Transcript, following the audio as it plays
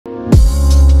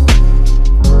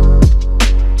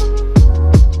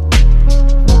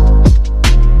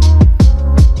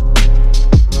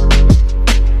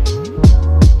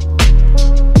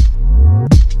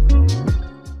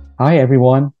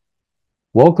everyone.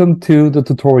 Welcome to the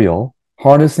tutorial,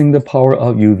 Harnessing the Power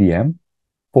of UVM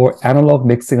for Analog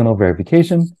Mixed Signal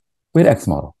Verification with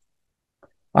XMODEL.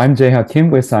 I'm Jae-ha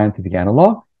Kim with Scientific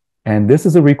Analog, and this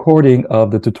is a recording of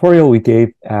the tutorial we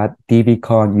gave at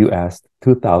DVCon US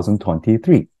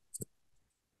 2023.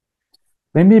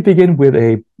 Let me begin with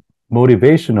a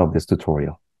motivation of this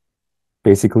tutorial.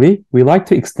 Basically, we like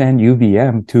to extend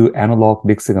UVM to analog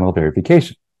mixed signal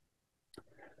verification.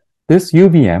 This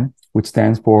UVM, which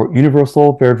stands for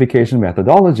Universal Verification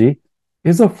Methodology,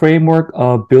 is a framework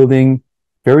of building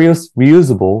various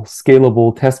reusable,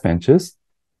 scalable test benches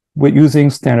with using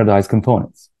standardized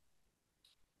components.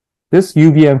 This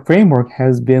UVM framework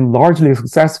has been largely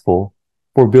successful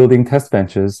for building test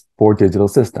benches for digital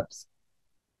systems.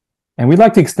 And we'd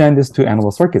like to extend this to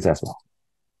analog circuits as well.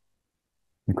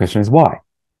 The question is why?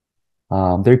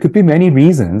 There could be many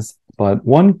reasons, but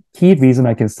one key reason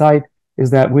I can cite is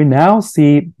that we now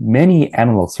see many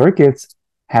analog circuits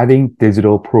having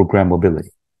digital programmability.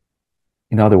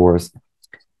 In other words,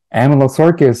 analog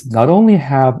circuits not only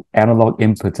have analog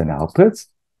inputs and outputs,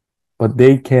 but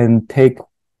they can take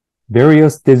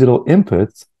various digital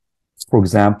inputs, for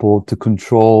example, to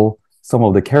control some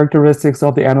of the characteristics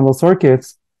of the analog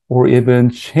circuits, or even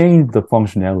change the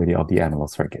functionality of the analog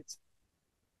circuits.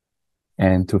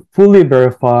 And to fully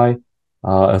verify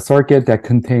a circuit that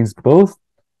contains both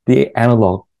the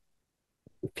analog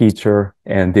feature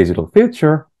and digital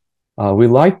feature, we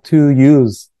like to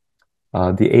use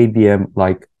the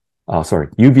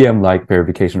UVM-like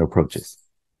verification approaches.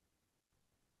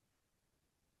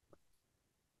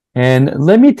 And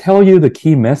let me tell you the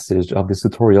key message of this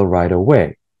tutorial right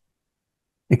away.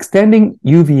 Extending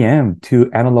UVM to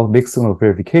analog mixed signal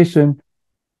verification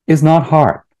is not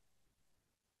hard.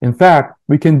 In fact,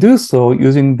 we can do so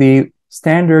using the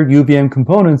standard UVM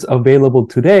components available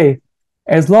today,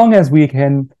 as long as we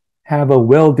can have a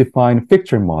well-defined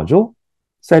fixture module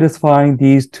satisfying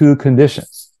these two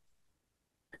conditions.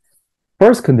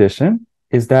 First condition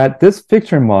is that this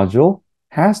fixture module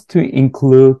has to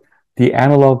include the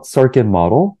analog circuit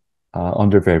model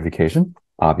under verification,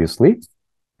 obviously.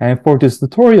 And for this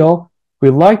tutorial,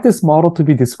 we'd like this model to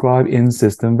be described in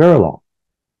System Verilog,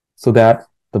 so that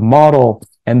the model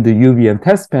and the UVM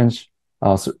test bench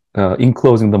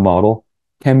enclosing the model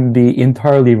can be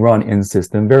entirely run in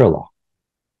System Verilog.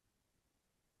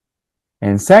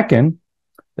 And second,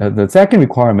 the second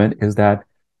requirement is that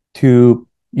to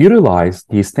utilize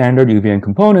the standard UVM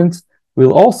components,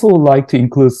 we'll also like to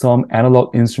include some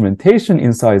analog instrumentation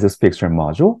inside this fixture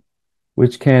module,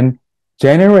 which can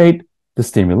generate the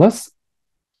stimulus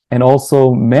and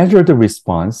also measure the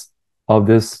response of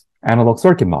this analog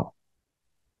circuit model.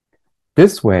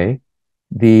 This way,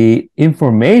 the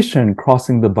information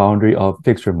crossing the boundary of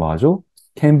fixture module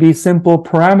can be simple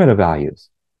parameter values,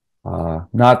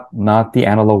 not the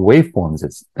analog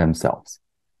waveforms themselves.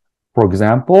 For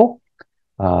example,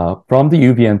 from the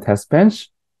UVM test bench,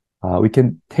 we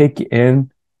can take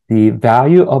in the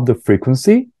value of the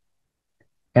frequency,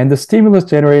 and the stimulus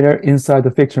generator inside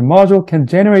the fixture module can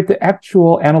generate the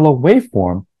actual analog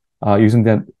waveform using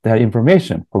that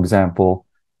information. For example,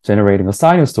 generating a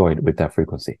sinusoid with that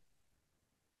frequency.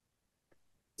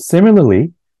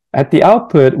 Similarly, at the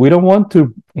output, we don't want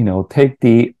to, take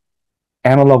the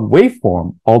analog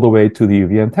waveform all the way to the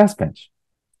UVM test bench.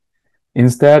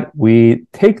 Instead, we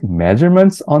take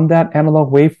measurements on that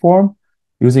analog waveform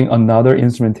using another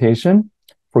instrumentation.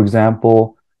 For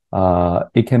example,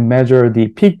 it can measure the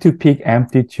peak-to-peak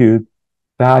amplitude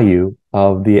value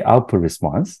of the output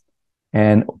response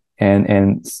and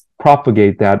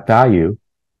propagate that value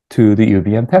to the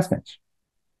UVM test bench.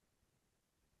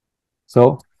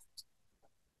 So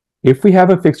if we have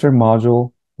a fixture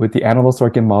module with the analog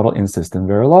circuit model in System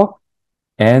Verilog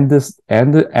and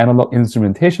the analog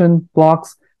instrumentation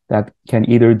blocks that can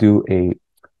either do a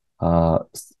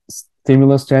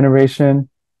stimulus generation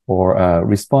or a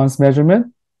response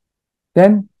measurement,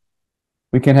 then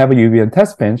we can have a UVM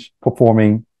test bench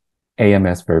performing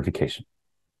AMS verification.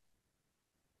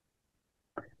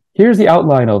 Here's the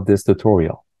outline of this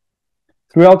tutorial.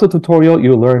 Throughout the tutorial,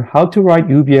 you'll learn how to write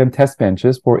UVM test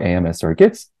benches for AMS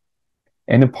circuits.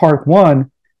 And in part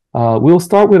one, we'll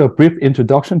start with a brief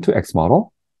introduction to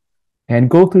XMODEL and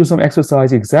go through some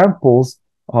exercise examples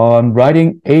on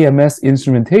writing AMS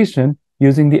instrumentation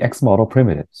using the XMODEL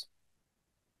primitives.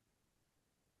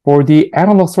 For the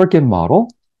analog circuit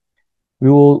model, we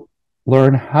will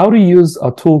learn how to use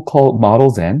a tool called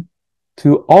ModelZen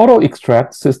to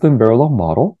auto-extract System Verilog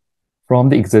model from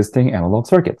the existing analog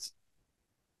circuits.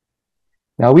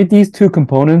 Now, with these two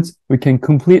components, we can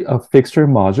complete a fixture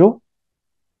module,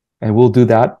 and we'll do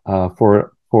that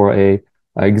for a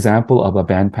example of a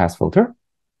bandpass filter.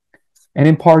 And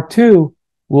in part 2,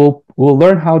 we'll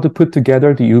learn how to put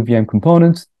together the UVM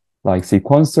components like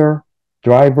sequencer,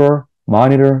 driver,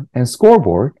 monitor, and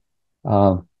scoreboard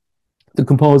to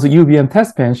compose a UVM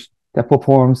test bench that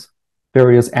performs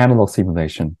various analog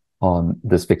simulation on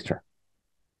this fixture.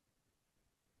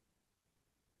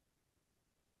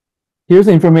 Here's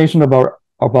information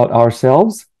about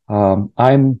ourselves.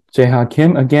 I'm Jae-ha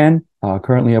Kim again,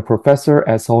 currently a professor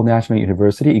at Seoul National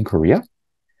University in Korea.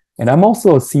 And I'm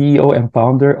also a CEO and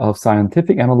founder of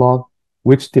Scientific Analog,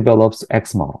 which develops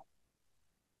XMODEL.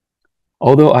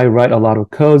 Although I write a lot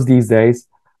of codes these days,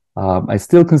 I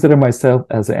still consider myself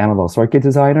as an analog circuit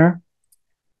designer.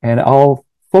 And I'll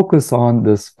focus on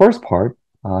this first part,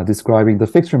 describing the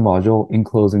fixture module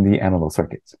enclosing the analog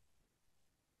circuits.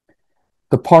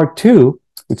 The part 2,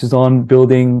 which is on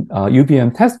building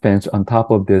UVM test bench on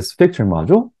top of this fixture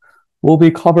module, will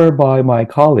be covered by my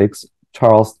colleagues,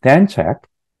 Charles Danchak,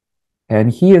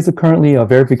 and he is currently a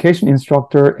verification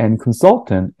instructor and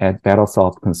consultant at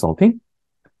Battlesoft Consulting.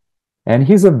 And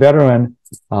he's a veteran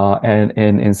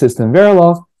in System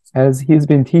Verilog, as he's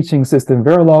been teaching System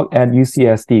Verilog at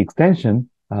UCSD Extension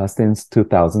since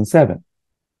 2007.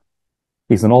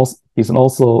 He's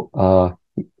also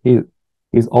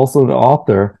the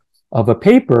author of a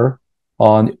paper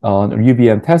on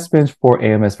UVM test bench for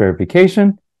AMS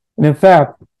verification. And in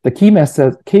fact, the key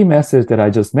message that I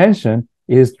just mentioned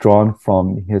is drawn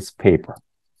from his paper.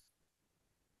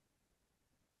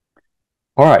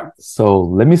 All right, so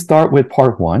let me start with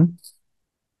part 1,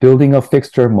 building a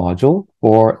fixture module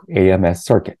for AMS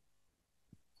circuit.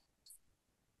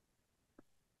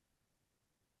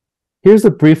 Here's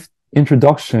a brief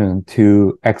introduction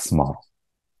to XMODEL.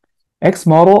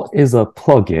 XMODEL is a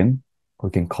plugin, or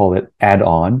we can call it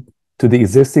add-on, to the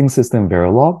existing System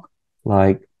Verilog,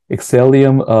 like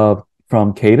Excellium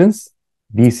from Cadence,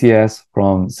 VCS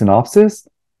from Synopsys,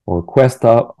 or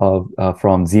Questa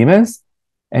from Siemens,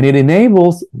 and it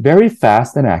enables very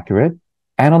fast and accurate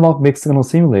analog mixed signal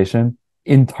simulation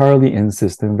entirely in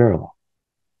System Verilog.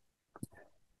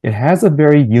 It has a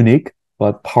very unique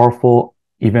but powerful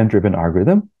event-driven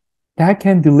algorithm that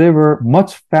can deliver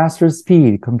much faster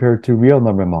speed compared to real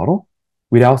number model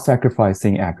without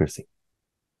sacrificing accuracy.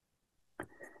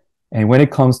 And when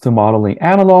it comes to modeling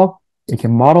analog, it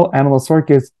can model analog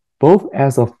circuits both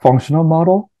as a functional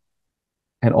model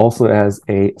and also as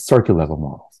a circuit level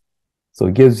model. So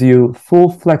it gives you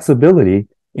full flexibility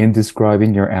in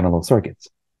describing your analog circuits.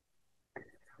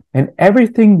 And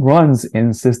everything runs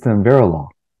in System Verilog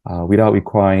without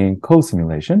requiring code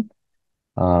simulation.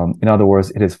 In other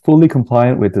words, it is fully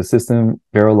compliant with the System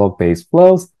Verilog-based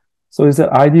flows, so it's an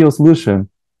ideal solution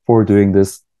for doing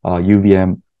this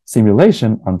UVM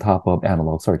simulation on top of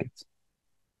analog circuits.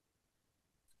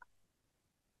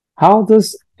 How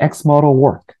does XMODEL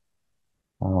work?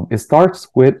 It starts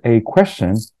with a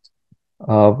question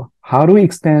of how do we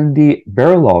extend the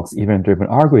Verilog's event-driven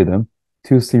algorithm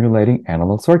to simulating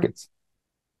analog circuits.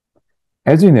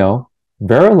 As you know,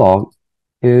 Verilog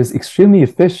is extremely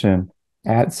efficient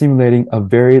at simulating a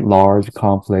very large,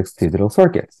 complex digital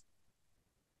circuits.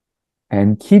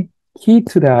 And key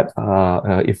to that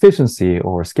efficiency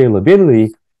or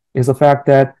scalability is the fact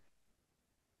that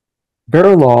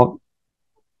Verilog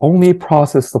only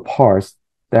processes the parts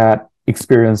that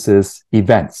experiences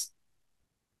events.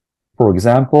 For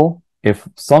example, if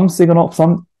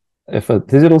a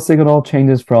digital signal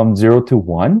changes from 0 to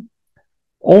 1,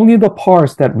 only the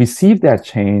parts that receive that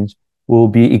change will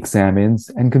be examined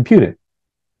and computed.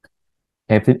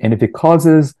 And if it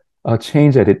causes a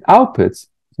change that it outputs,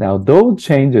 now those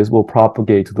changes will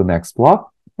propagate to the next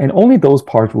block, and only those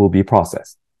parts will be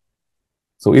processed.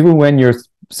 So even when your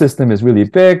system is really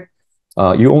big,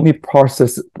 you only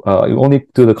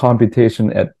do the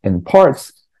computation in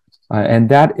parts, and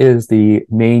that is the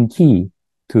main key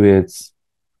to its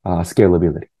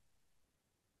scalability.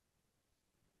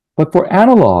 But for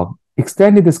analog,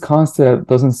 extending this concept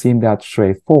doesn't seem that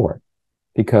straightforward,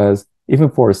 because even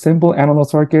for simple analog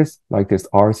circuits like this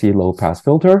RC low-pass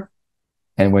filter,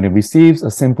 and when it receives a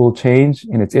simple change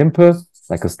in its input,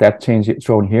 like a step change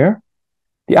shown here,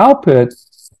 the output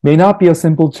may not be a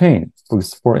simple change.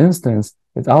 For instance,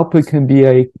 its output can be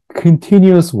a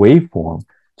continuous waveform,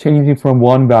 changing from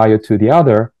one value to the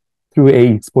other through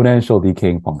an exponential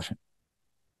decaying function.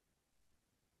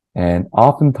 And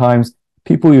oftentimes,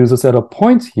 people use a set of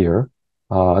points here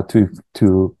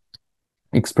to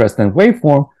express that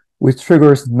waveform, which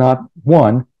triggers not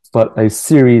one, but a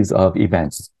series of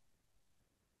events.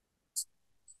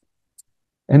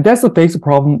 And that's the basic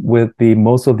problem with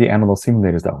most of the analog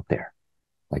simulators out there,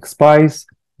 like SPICE,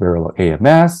 Verilog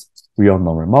AMS, real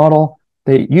number model.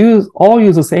 they all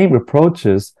use the same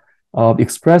approaches of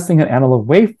expressing an analog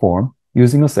waveform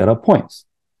using a set of points.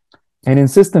 And in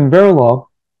System Verilog,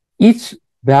 each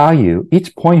value,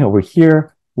 each point over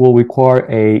here will require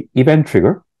an event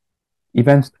trigger,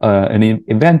 an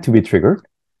event to be triggered.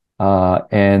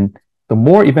 And the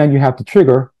more event you have to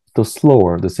trigger, the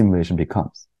slower the simulation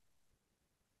becomes.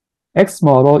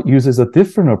 XMODEL uses a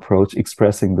different approach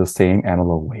expressing the same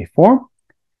analog waveform.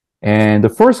 And the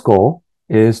first goal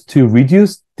is to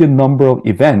reduce the number of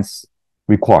events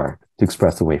required to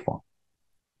express the waveform.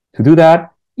 To do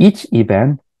that, each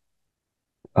event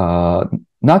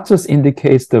not just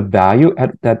indicates the value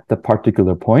at the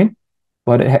particular point,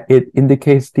 but it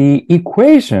indicates the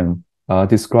equation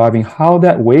describing how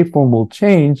that waveform will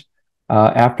change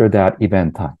after that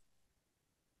event time.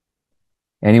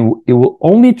 And it will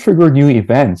only trigger new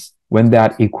events when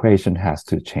that equation has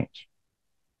to change.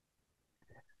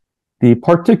 The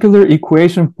particular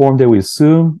equation form that we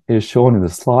assume is shown in the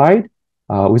slide,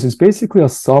 which is basically a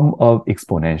sum of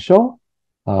exponential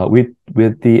with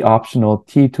the optional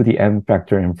t to the n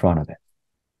factor in front of it.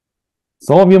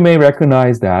 Some of you may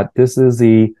recognize that this is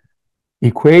the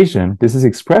equation, this is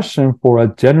expression for a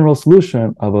general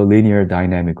solution of a linear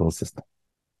dynamical system.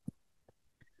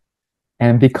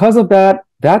 And because of that,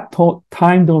 that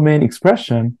time domain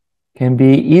expression can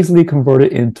be easily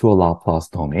converted into a Laplace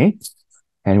domain.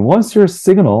 And once your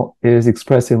signal is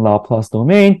expressed in Laplace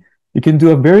domain, you can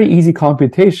do a very easy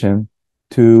computation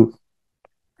to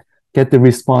get the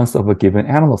response of a given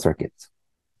analog circuit.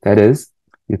 That is,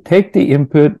 you take the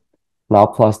input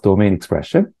Laplace domain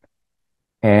expression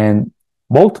and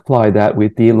multiply that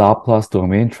with the Laplace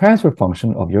domain transfer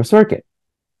function of your circuit.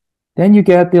 Then you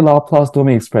get the Laplace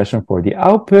domain expression for the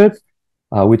output,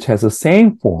 which has the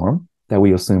same form that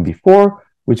we assumed before,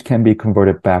 which can be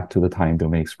converted back to the time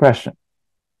domain expression.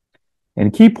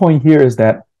 And the key point here is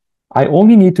that I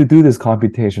only need to do this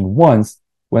computation once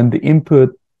when the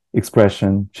input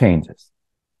expression changes.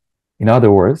 In other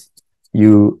words,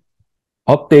 you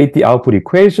update the output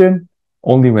equation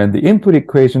only when the input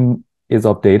equation is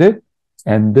updated,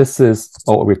 and this is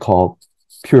what we call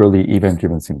purely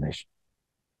event-driven simulation.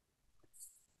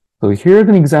 So here's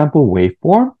an example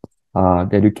waveform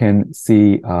that you can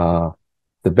see the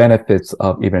benefits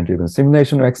of event-driven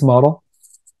simulation or XMODEL.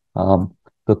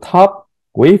 The top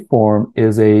waveform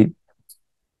is the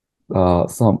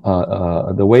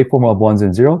waveform of ones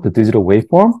and zeros, the digital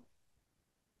waveform,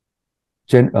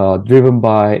 driven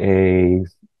by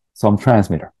some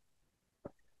transmitter.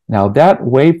 Now that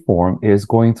waveform is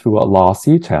going through a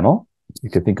lossy channel. You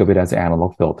can think of it as an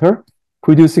analog filter,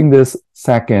 producing this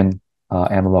second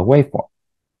analog waveform.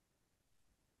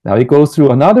 Now it goes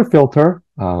through another filter,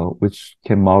 which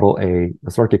can model a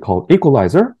circuit called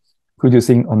equalizer,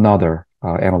 producing another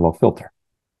analog filter.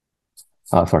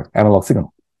 Analog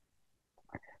signal.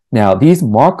 Now these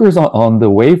markers on the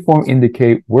waveform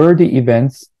indicate where the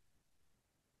events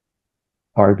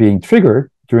are being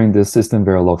triggered during the System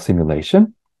Verilog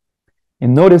simulation.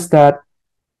 And notice that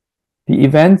the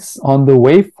events on the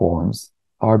waveforms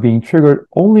are being triggered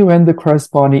only when the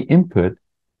corresponding input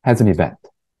has an event.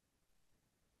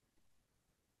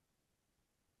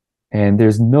 And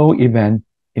there's no event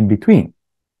in between.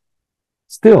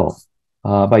 Still,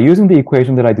 by using the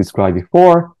equation that I described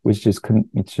before, which is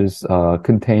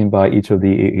contained by each of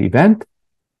the event,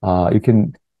 you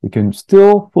can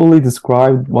still fully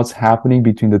describe what's happening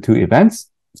between the two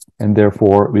events, and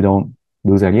therefore we don't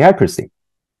lose any accuracy.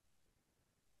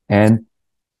 And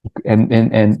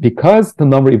because the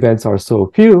number of events are so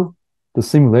few, the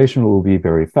simulation will be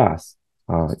very fast.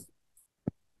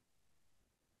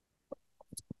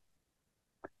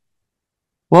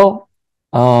 But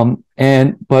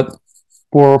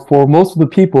for most of the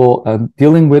people,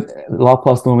 dealing with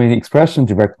Laplace domain expression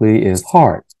directly is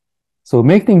hard. So to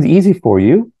make things easy for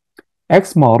you,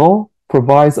 XMODEL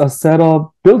provides a set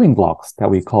of building blocks that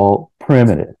we call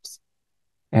primitives.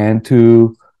 And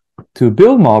to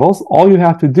build models, all you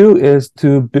have to do is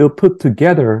to put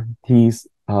together these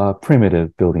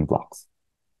primitive building blocks.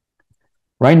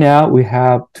 Right now, we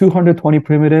have 220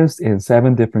 primitives in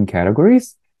 7 different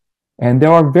categories, and they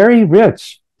are very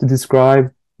rich to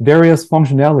describe various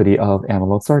functionality of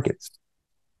analog circuits.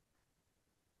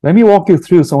 Let me walk you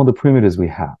through some of the primitives we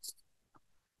have.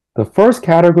 The first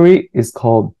category is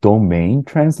called domain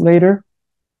translator,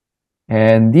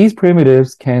 and these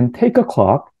primitives can take a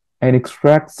clock and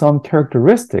extract some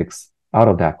characteristics out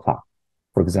of that clock.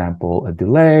 For example, a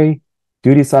delay,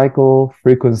 duty cycle,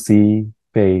 frequency,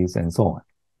 phase, and so on.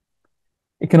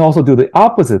 It can also do the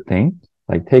opposite thing,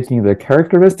 like taking the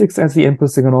characteristics as the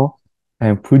input signal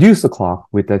and produce a clock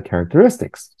with that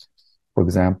characteristics. For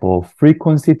example,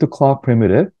 frequency to clock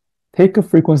primitive, take a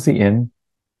frequency in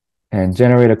and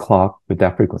generate a clock with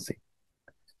that frequency.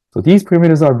 So these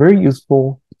primitives are very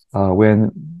useful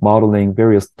when modeling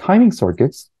various timing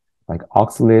circuits like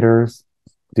oscillators,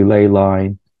 delay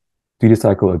line, duty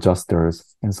cycle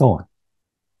adjusters, and so on.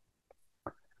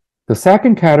 The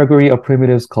second category of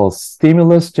primitives called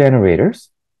stimulus generators,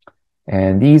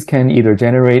 and these can either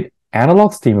generate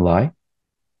analog stimuli,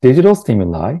 digital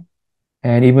stimuli,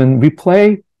 and even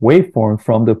replay waveform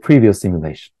from the previous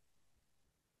simulation.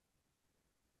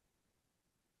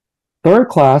 Third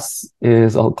class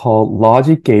is called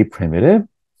logic gate primitive,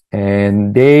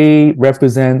 and they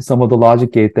represent some of the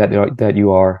logic gate that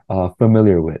you are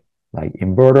familiar with, like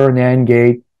inverter, NAND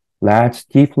gate, latch,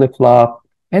 T flip-flop,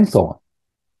 and so on.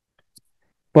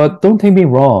 But don't take me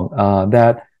wrong,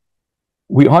 that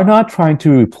we are not trying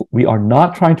to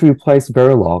replace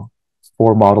Verilog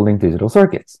for modeling digital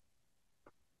circuits.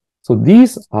 So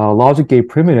these logic gate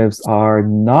primitives are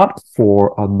not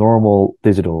for a normal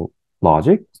digital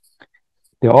logic.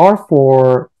 They are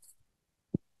for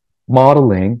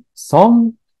modeling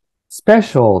some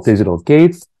special digital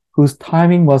gates whose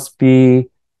timing must be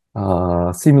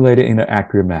simulated in an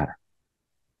accurate manner.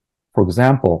 For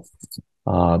example,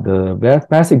 the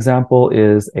best example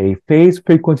is a phase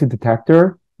frequency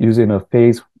detector using a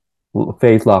phase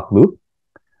lock loop,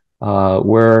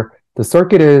 where the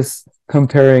circuit is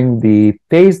comparing the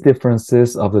phase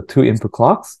differences of the two input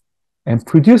clocks and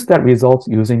produce that result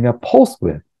using a pulse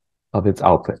width of its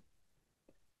output.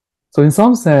 So in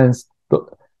some sense,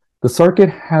 the circuit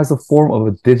has a form of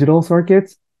a digital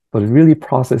circuit, but it's really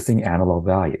processing analog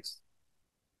values.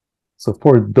 So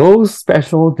for those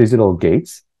special digital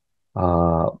gates,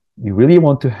 you really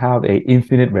want to have an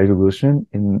infinite resolution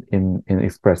in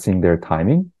expressing their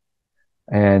timing.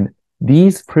 And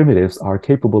these primitives are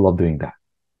capable of doing that.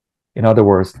 In other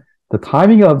words, the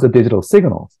timing of the digital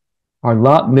signals are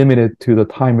not limited to the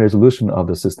time resolution of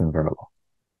the system Verilog.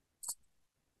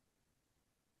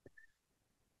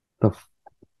 The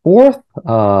fourth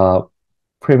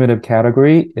primitive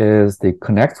category is the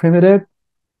connect primitive.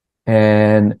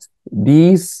 And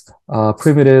these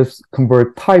primitives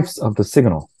convert types of the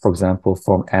signal, for example,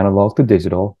 from analog to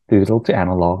digital, digital to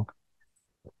analog,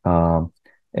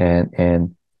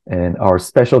 and our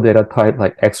special data type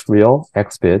like X-real,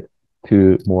 X-bit,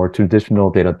 to more traditional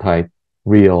data type,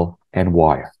 real and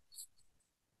wire.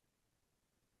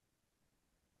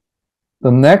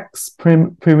 The next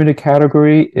primitive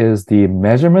category is the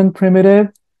measurement primitive.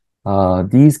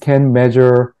 These can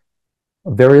measure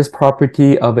various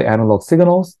property of the analog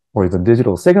signals or even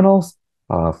digital signals.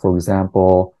 For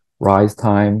example, rise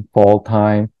time, fall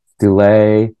time,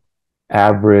 delay,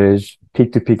 average,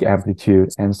 peak-to-peak amplitude,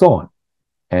 and so on.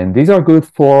 And these are good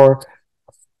for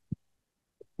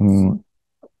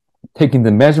taking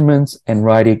the measurements and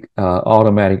writing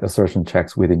automatic assertion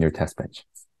checks within your test bench.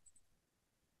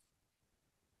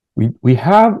 We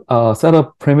have a set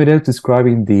of primitives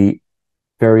describing the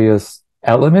various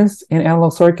elements in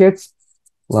analog circuits,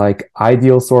 like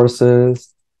ideal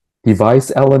sources,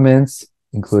 device elements,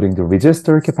 including the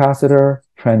resistor, capacitor,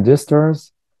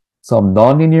 transistors, some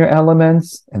nonlinear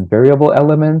elements and variable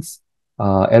elements,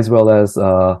 as well as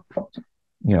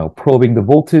probing the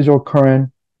voltage or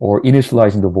current or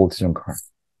initializing the voltage and current.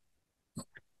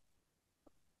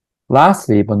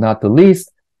 Lastly, but not the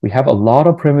least, we have a lot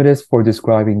of primitives for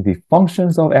describing the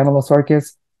functions of analog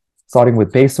circuits, starting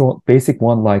with basic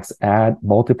one like add,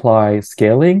 multiply,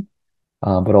 scaling,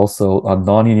 but also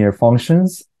nonlinear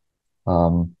functions,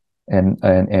 and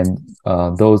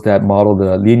those that model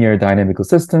the linear dynamical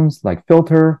systems like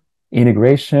filter,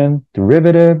 integration,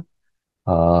 derivative,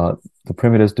 the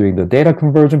primitives doing the data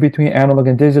conversion between analog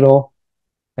and digital,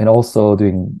 and also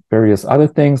doing various other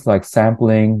things like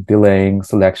sampling, delaying,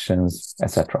 selections,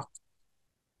 etc.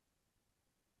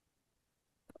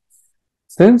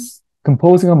 Since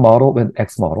composing a model with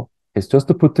XMODEL is just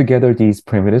to put together these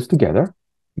primitives together,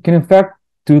 you can in fact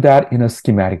do that in a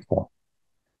schematic form.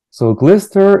 So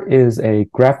Glister is a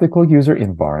graphical user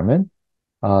environment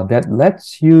that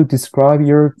lets you describe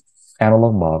your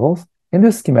analog models in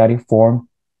the schematic form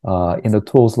in the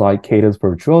tools like Cadence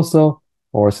Virtuoso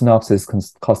or Synopsys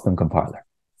Custom Compiler.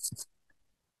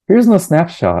 Here's a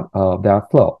snapshot of that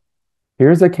flow.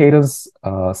 Here's a Cadence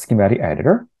schematic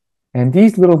editor, and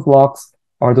these little blocks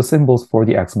are the symbols for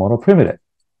the XMODEL primitive.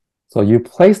 So you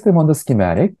place them on the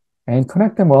schematic and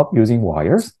connect them up using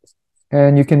wires,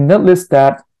 and you can netlist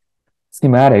that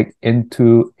schematic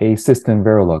into a system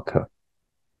Verilog code.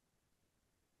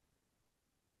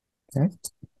 Okay,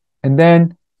 and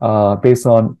then based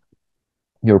on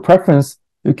your preference,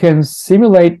 you can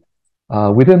simulate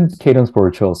within Cadence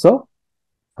Virtuoso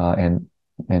and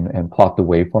plot the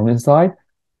waveform inside,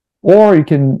 or you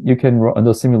can run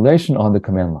the simulation on the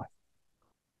command line.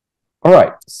 All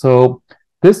right, so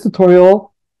this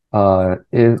tutorial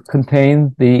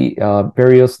contains the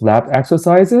various lab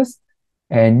exercises,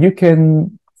 and you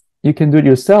can do it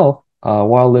yourself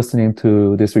while listening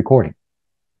to this recording.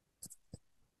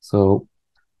 So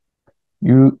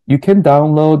you can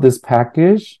download this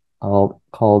package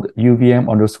called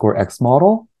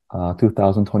UVM_XMODEL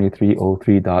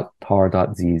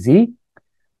 2023-03.tar.zz.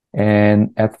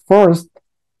 And at first,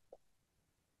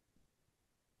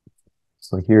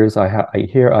 so here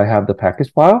I have the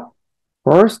package file.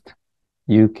 First,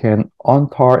 you can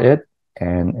untar it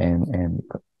and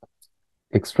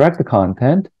extract the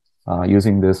content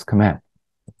using this command.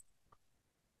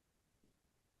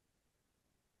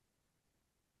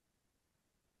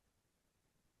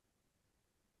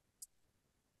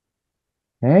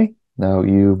 Okay, now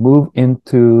you move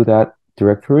into that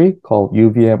directory called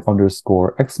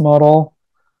UVM_XMODEL,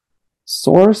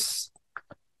 source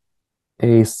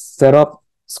a setup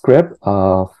script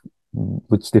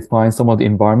which defines some of the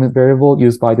environment variable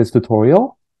used by this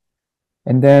tutorial.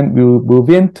 And then we'll move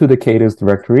into the cadence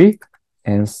directory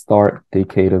and start the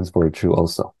cadence virtue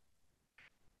also.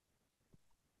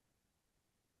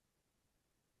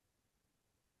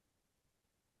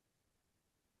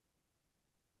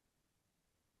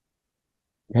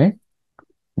 Okay.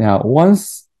 Now,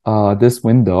 once this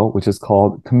window, which is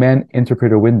called Command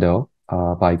Interpreter Window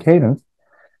by Cadence,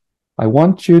 I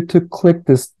want you to click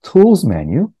this Tools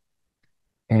menu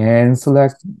and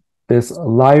select this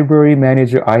Library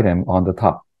Manager item on the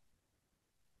top.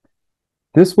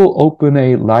 This will open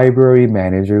a Library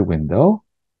Manager window,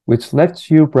 which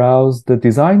lets you browse the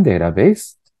design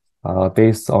database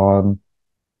based on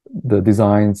the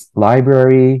design's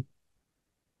library,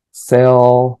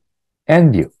 cell,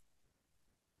 and view.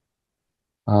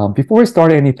 Before we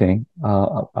start anything,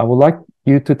 I would like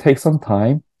you to take some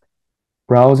time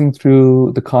browsing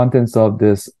through the contents of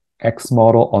this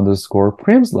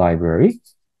XMODEL_prims library,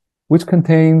 which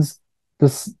contains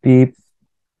the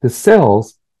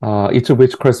cells, each of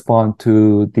which correspond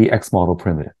to the XMODEL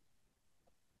primitive.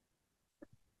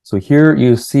 So here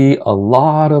you see a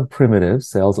lot of primitive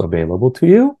cells available to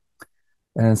you.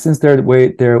 And since there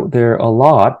are a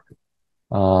lot,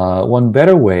 one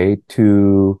better way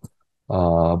to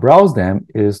browse them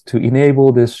is to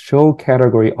enable this show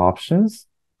category options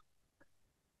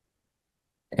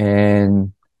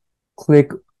and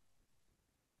click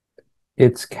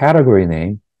its category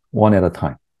name one at a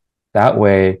time. That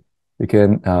way you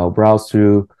can browse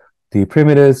through the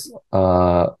primitives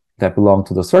that belong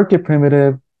to the circuit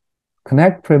primitive,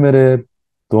 connect primitive,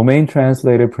 domain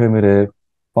translator primitive,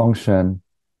 function,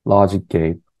 logic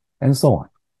gate, and so on.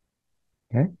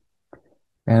 Okay.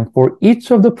 And for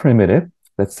each of the primitive,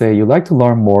 let's say you'd like to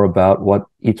learn more about what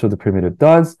each of the primitive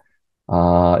does,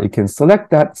 you can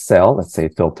select that cell, let's say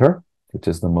filter, which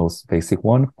is the most basic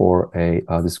one for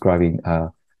describing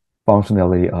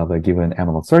functionality of a given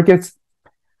analog circuits.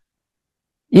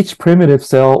 Each primitive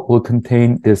cell will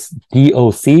contain this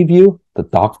DOC view, the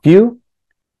doc view,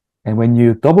 and when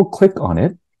you double click on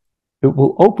it, it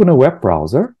will open a web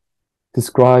browser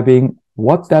describing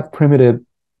what that primitive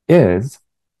is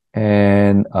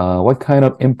and what kind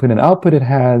of input and output it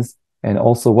has, and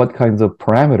also what kinds of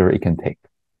parameter it can take.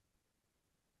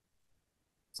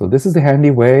 So this is a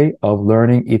handy way of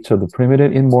learning each of the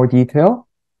primitive in more detail.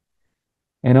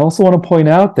 And I also want to point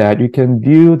out that you can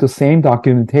view the same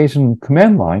documentation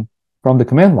command line from the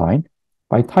command line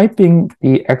by typing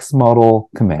the XMODEL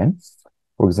command.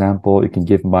 For example, you can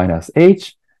give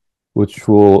 -H, which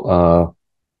will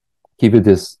give you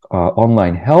this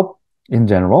online help in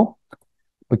general.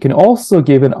 We can also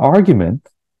give an argument,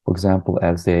 for example,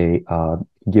 as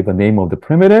give a name of the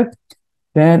primitive,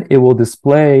 then it will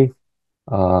display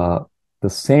the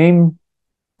same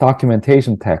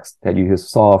documentation text that you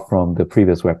saw from the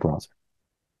previous web browser.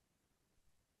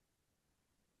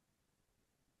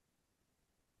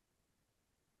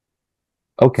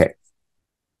 Okay,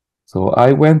 so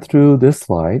I went through this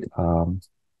slide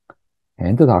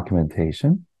and the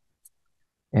documentation.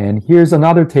 And here's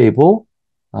another table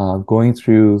going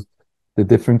through the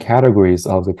different categories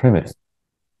of the primitive.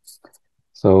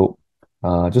 So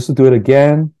just to do it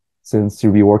again, since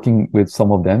you'll be working with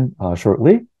some of them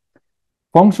shortly,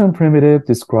 function primitive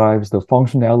describes the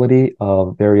functionality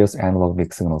of various analog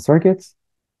mixed signal circuits.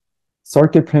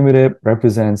 Circuit primitive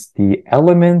represents the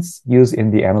elements used in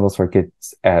the analog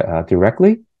circuits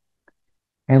directly.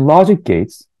 And logic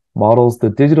gates models the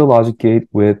digital logic gate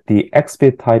with the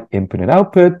X-bit type input and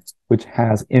output, which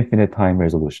has infinite time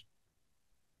resolution.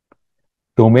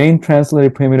 Domain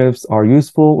translated primitives are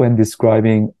useful when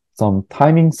describing some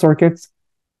timing circuits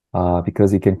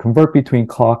because it can convert between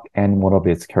clock and one of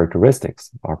its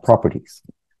characteristics or properties.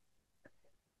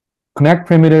 Connect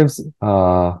primitives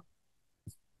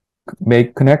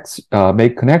make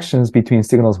connections between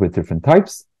signals with different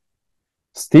types.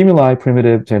 Stimuli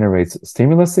primitive generates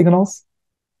stimulus signals.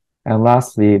 And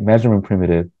lastly, measurement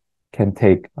primitive can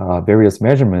take various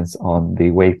measurements on the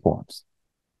waveforms.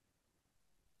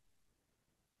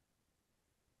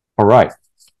 All right,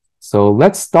 so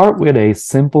let's start with a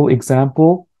simple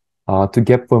example to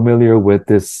get familiar with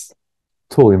this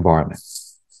tool environment.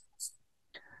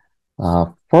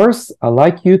 First, I'd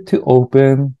like you to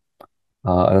open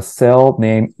a cell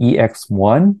named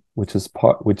EX1, which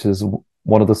is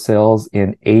one of the cells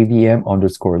in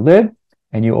AVM_lib,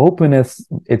 and you open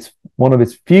it's one of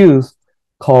its views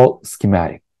called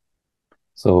schematic.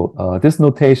 So this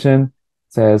notation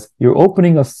says you're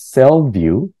opening a cell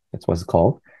view, that's what it's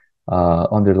called,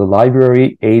 under the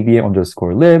library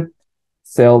AVM_lib,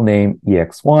 cell name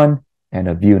EX1, and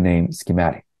a view name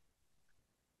schematic.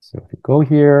 So if you go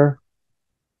here,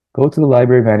 go to the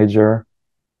library manager,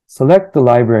 select the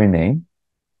library name.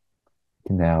 You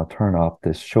can now turn off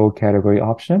this show category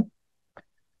option,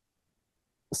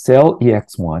 cell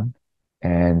EX1,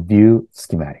 and view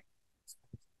schematic.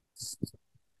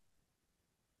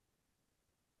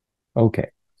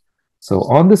 Okay, so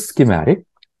on the schematic,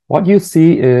 what you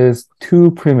see is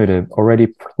two primitives already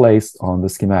placed on the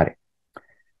schematic.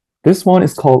 This one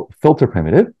is called filter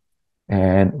primitive,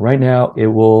 and right now it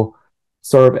will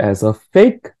serve as a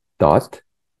fake dot,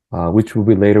 which will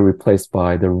be later replaced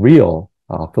by the real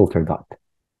filter dot.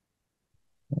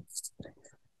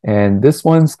 And this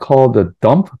one's called the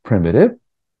dump primitive,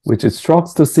 which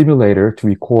instructs the simulator to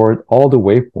record all the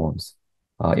waveforms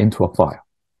into a file.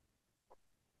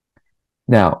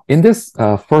 Now, in this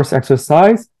first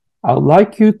exercise, I'd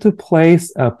like you to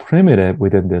place a primitive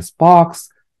within this box,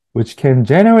 which can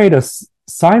generate a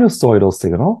sinusoidal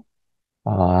signal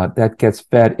that gets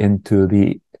fed into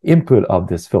the input of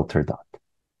this filter dot.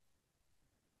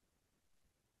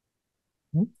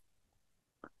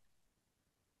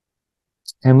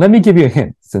 And let me give you a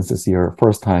hint, since it's your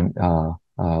first time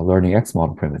learning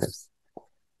XMODEL primitives.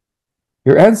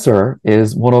 Your answer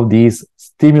is one of these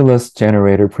stimulus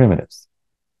generator primitives.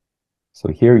 So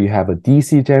here you have a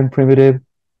DC gen primitive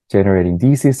generating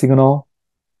DC signal,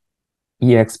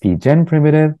 EXP gen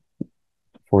primitive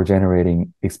for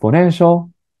generating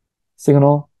exponential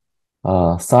signal,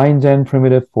 sine gen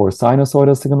primitive for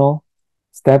sinusoidal signal,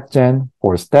 step gen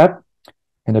for step,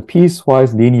 and a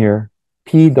piecewise linear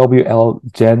PWL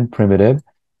gen primitive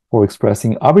for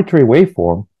expressing arbitrary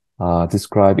waveform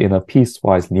described in a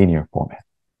piecewise linear format.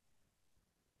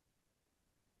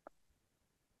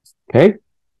 Okay,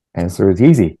 answer is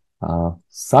easy.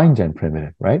 Sine gen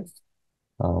primitive, right?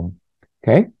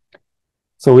 Okay,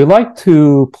 so we like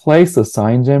to place a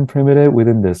sine gen primitive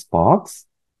within this box.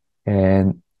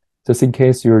 And just in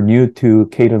case you're new to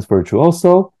Cadence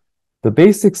Virtuoso, the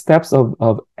basic steps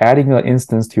of adding an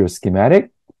instance to your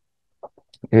schematic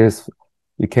is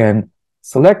you can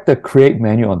select the create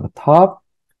menu on the top,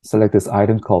 select this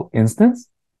item called instance,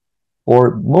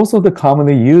 or most of the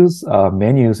commonly used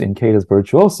menus in Cadence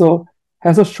Virtuoso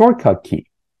has a shortcut key.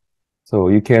 So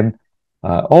you can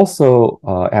also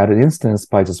add an instance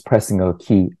by just pressing a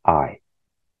key I.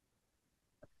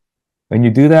 When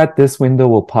you do that, this window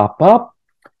will pop up,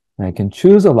 and I can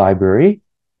choose a library.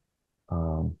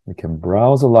 You can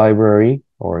browse a library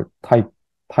or type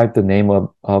the name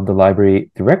of the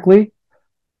library directly.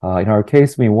 In our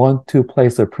case, we want to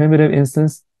place a primitive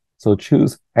instance, so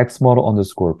choose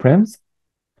XMODEL_prims.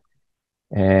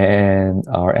 And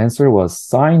our answer was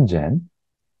sine gen.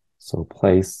 So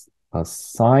place a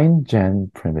sine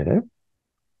gen primitive.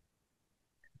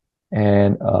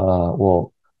 And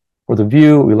well, for the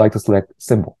view, we like to select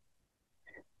symbol.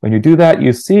 When you do that,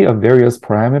 you see various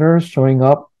parameters showing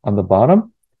up on the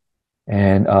bottom.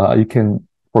 And you can,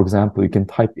 for example, you can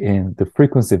type in the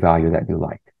frequency value that you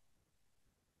like.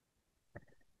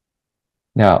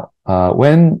 Now,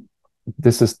 when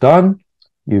this is done,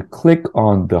 you click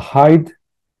on the hide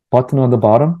button on the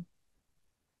bottom.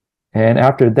 And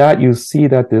after that, you see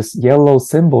that this yellow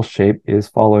symbol shape is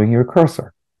following your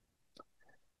cursor.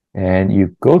 And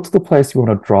you go to the place you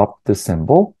want to drop the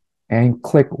symbol and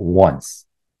click once.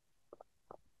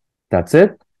 That's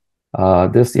it.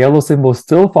 This yellow symbol is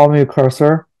still following your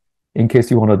cursor in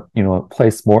case you want to,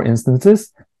 place more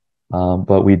instances,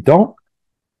 but we don't.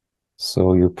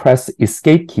 So you press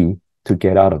escape key to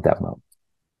get out of that mode.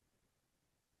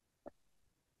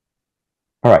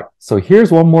 All right, so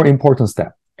here's one more important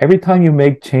step. Every time you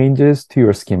make changes to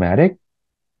your schematic,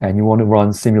 and you want to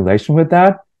run simulation with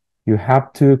that, you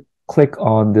have to click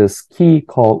on this key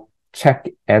called check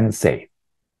and save.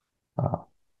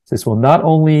 This will not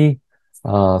only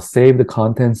save the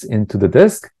contents into the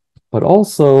disk, but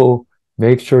also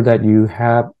make sure that you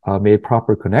have made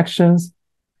proper connections,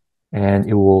 and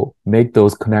it will make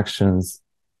those connections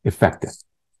effective.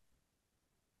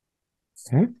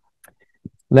 Okay.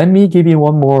 Let me give you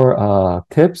one more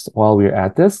tips while we're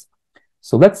at this.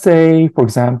 So let's say, for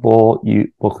example,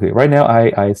 right now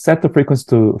I set the frequency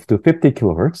to 50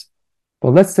 kilohertz,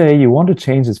 but let's say you want to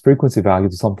change this frequency value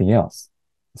to something else,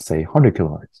 let's say 100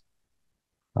 kilohertz.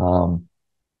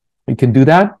 You can do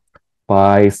that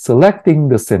by selecting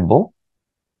the symbol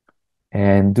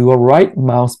and do a right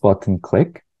mouse button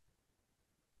click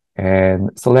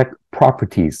and select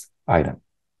Properties item.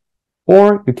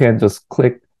 Or you can just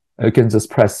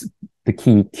press the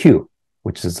key Q,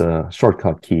 which is a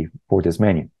shortcut key for this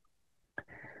menu.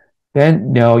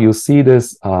 Then now you'll see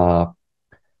this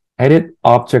Edit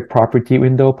Object Property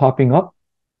window popping up.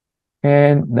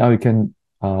 And now you can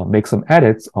make some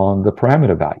edits on the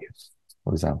parameter values.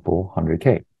 For example,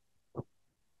 100K.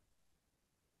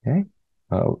 Okay.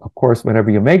 Of course, whenever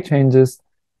you make changes,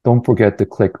 don't forget to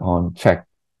click on check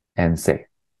and save.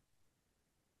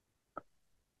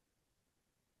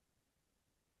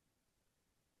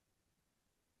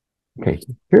 Okay,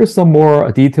 here's some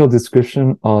more detailed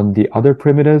description on the other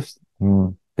primitives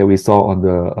that we saw on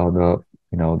the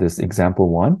this example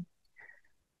one.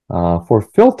 For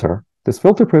filter, this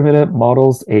filter primitive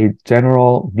models a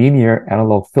general linear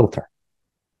analog filter.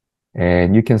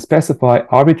 And you can specify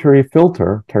arbitrary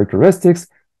filter characteristics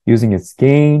using its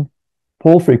gain,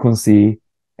 pole frequency,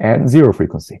 and zero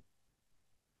frequency.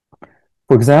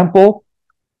 For example,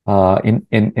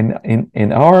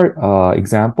 in our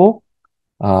example,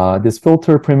 this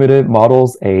filter primitive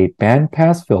models a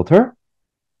bandpass filter,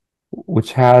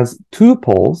 which has two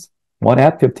poles, one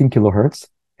at 15 kilohertz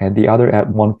and the other at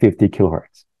 150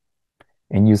 kilohertz.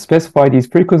 And you specify these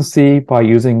frequency by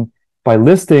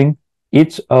listing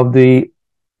each of the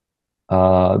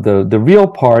real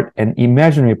part and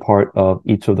imaginary part of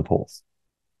each of the poles.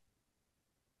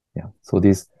 Yeah, so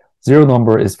this zero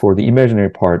number is for the imaginary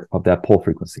part of that pole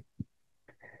frequency.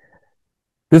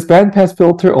 This bandpass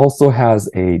filter also has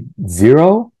a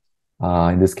zero,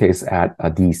 in this case at a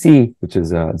DC, which is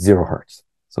 0 hertz.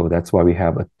 So that's why we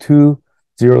have two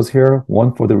zeros here,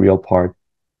 one for the real part,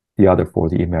 the other for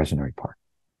the imaginary part.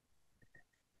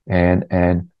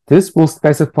 And this will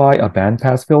specify a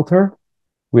bandpass filter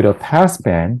with a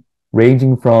passband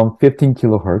ranging from 15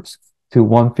 kilohertz to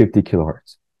 150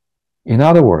 kilohertz. In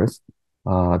other words,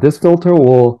 this filter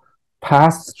will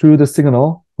pass through the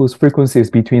signal whose frequency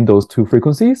is between those two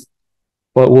frequencies,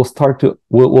 but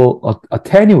will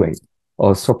attenuate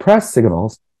or suppress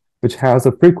signals which has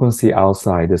a frequency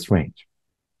outside this range.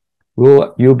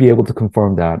 You'll be able to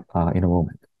confirm that in a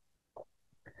moment.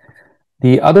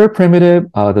 The other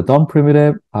primitive, the dumb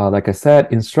primitive, like I said,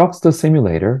 instructs the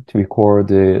simulator to record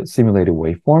the simulated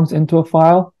waveforms into a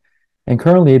file. And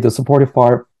currently, the supported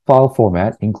file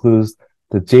format includes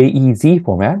the JEZ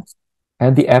format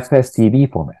and the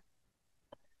FSDB format.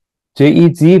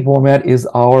 JEZ format is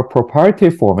our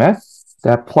proprietary format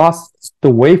that plots the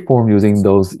waveform using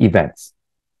those events.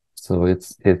 So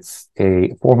it's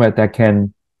a format that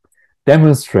can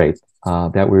demonstrate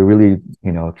that we're really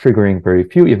triggering very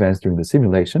few events during the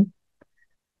simulation.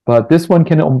 But this one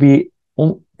can be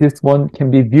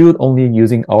viewed only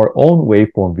using our own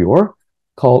waveform viewer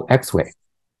called XWave.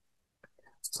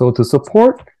 So to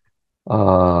support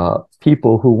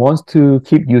people who want to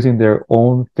keep using their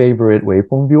own favorite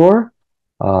waveform viewer,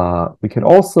 we can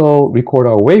also record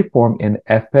our waveform in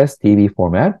FSDB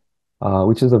format,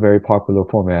 which is a very popular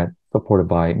format supported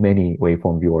by many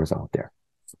waveform viewers out there.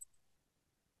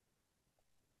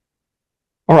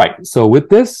 All right, so with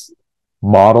this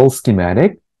model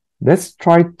schematic, let's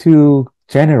try to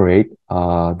generate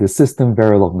the system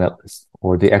Verilog netlist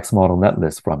or the XMODEL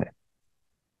netlist from it.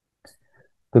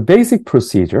 The basic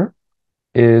procedure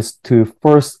is to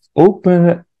first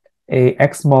open a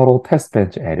XMODEL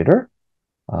testbench editor.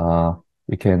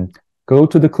 We can go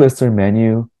to the cluster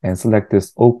menu and select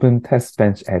this Open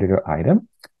Testbench Editor item,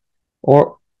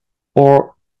 or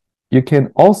you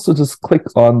can also just click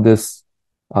on this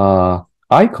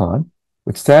icon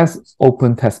which says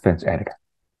Open Testbench Editor.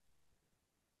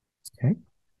 Okay.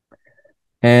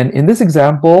 And in this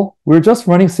example, we're just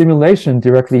running simulation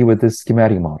directly with this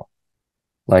schematic model.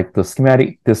 Like the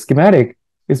schematic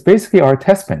is basically our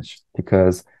test bench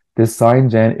because this sine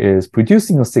gen is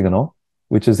producing a signal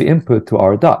which is the input to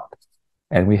our dot.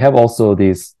 And we have also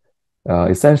these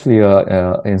essentially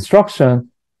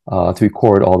instruction to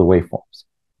record all the waveforms.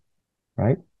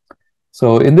 right?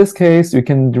 So in this case, you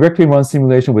can directly run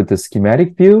simulation with the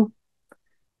schematic view.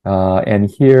 And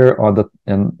here on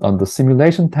the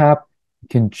simulation tab, you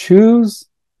can choose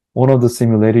one of the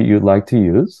simulator you'd like to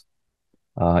use.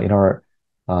 In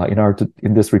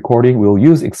this recording, we'll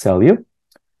use Excellium,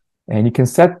 and you can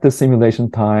set the simulation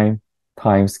time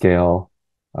scale,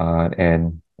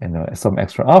 and some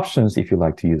extra options if you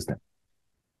like to use them.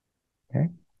 Okay.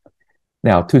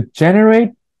 Now, to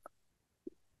generate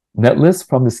netlist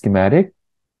from the schematic,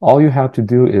 all you have to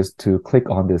do is to click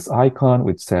on this icon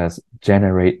which says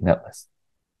Generate Netlist.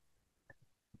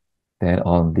 Then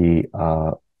on the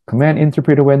command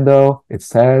interpreter window, it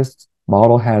says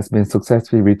model has been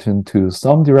successfully returned to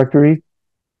some directory.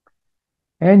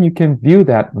 And you can view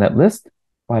that netlist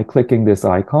by clicking this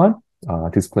icon,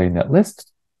 Display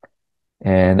Netlist.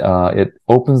 And it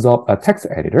opens up a text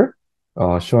editor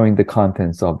showing the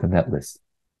contents of the netlist.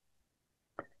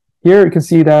 Here you can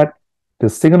see that the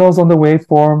signals on the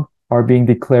waveform are being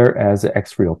declared as an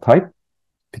XReal type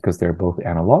because they're both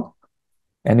analog.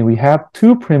 And we have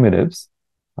two primitives,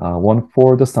 one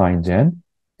for the sign gen,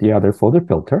 the other for the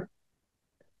filter.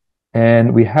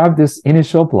 And we have this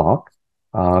initial block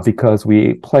because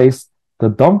we placed the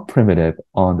dump primitive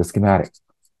on the schematic.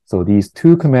 So these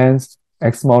two commands,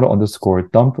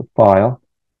 XMODEL_dump file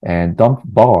and dump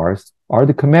bars, are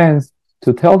the commands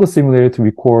to tell the simulator to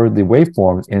record the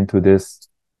waveforms into this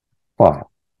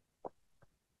file.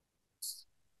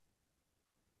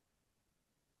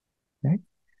 Okay.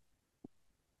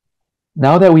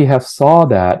 Now that we have saw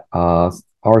that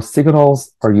our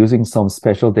signals are using some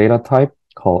special data type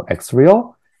called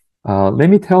XReal, let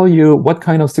me tell you what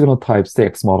kind of signal types the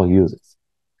XModel uses.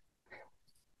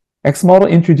 XModel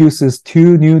introduces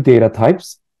two new data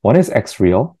types. One is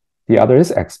XReal, the other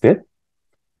is XBit.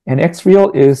 And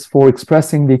XReal is for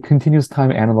expressing the continuous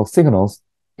time analog signals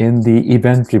in the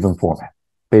event-driven format.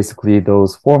 Basically,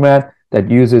 those format that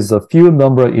uses a few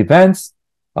number of events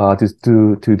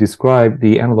to describe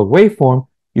the analog waveform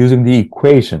using the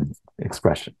equation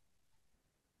expression.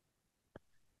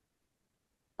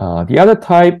 The other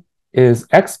type is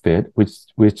XBit,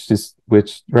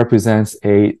 which represents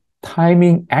a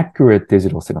timing accurate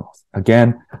digital signals.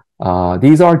 Again,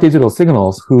 these are digital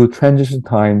signals whose transition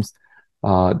times,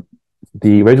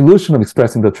 the resolution of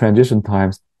expressing the transition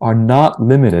times are not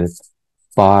limited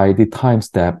by the time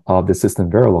step of the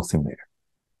system Verilog simulator.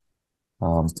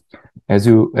 As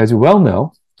you well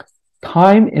know,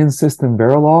 time in system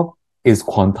Verilog is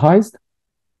quantized.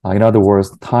 In other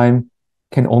words, time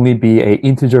can only be an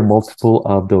integer multiple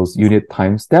of those unit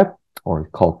time step, or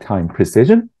called time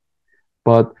precision.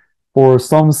 But for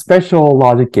some special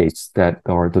logic gates that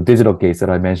are the digital gates that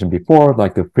I mentioned before,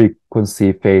 like the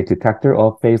frequency phase detector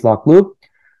of phase lock loop,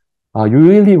 you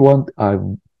really want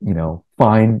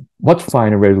much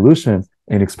finer resolution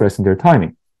in expressing their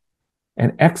timing.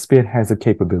 And XBit has the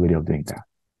capability of doing that.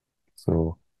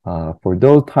 So for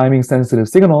those timing sensitive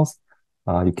signals,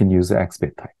 you can use the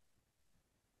XBit type.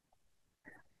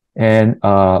 And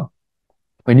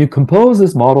when you compose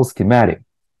this model schematic,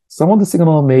 some of the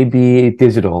signal may be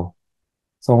digital,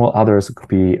 some others could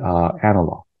be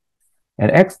analog.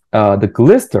 And the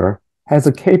Glister has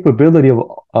a capability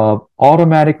of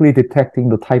automatically detecting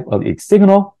the type of each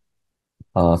signal.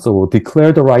 So we'll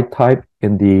declare the right type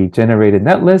in the generated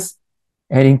netlist.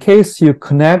 And in case you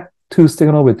connect two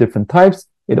signals with different types,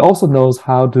 it also knows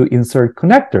how to insert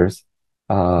connectors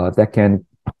that can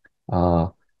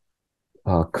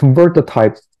convert the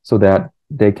types so that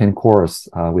they can course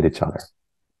with each other.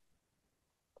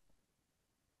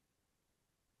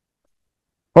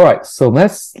 All right, so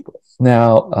let's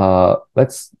now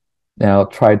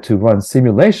try to run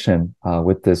simulation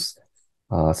with this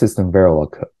system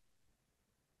Verilog code.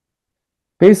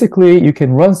 Basically, you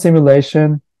can run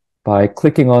simulation by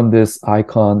clicking on this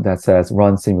icon that says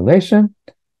Run Simulation,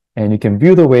 and you can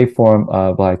view the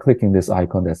waveform by clicking this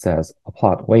icon that says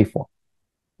Plot Waveform.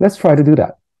 Let's try to do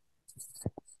that.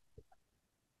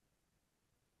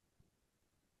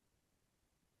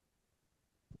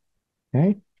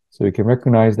 Okay, so you can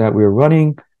recognize that we're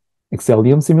running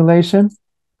Excellium simulation,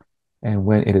 and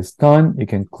when it is done, you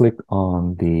can click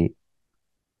on the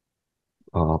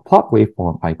Plot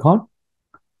Waveform icon,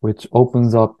 which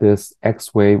opens up this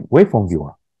X-Wave waveform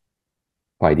viewer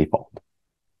by default.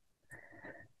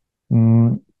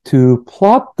 To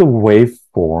plot the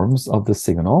waveforms of the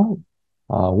signal,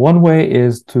 one way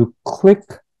is to click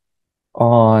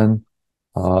on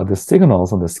the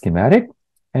signals on the schematic,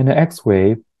 and the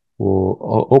X-Wave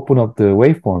will open up the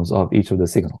waveforms of each of the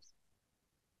signals.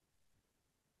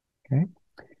 Okay,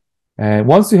 and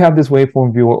once you have this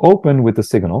waveform viewer open with the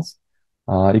signals,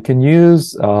 you can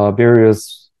use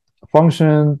various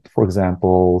function. For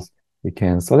example, you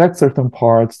can select certain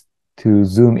parts to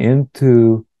zoom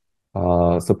into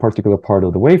some particular part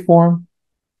of the waveform.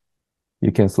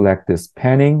 You can select this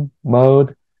panning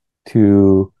mode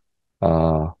to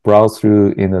browse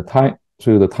through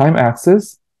the time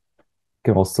axis. You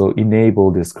can also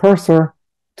enable this cursor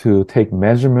to take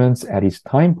measurements at each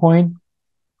time point.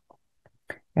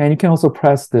 And you can also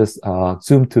press this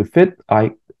zoom to fit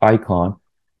icon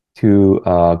to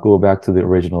go back to the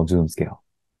original zoom scale.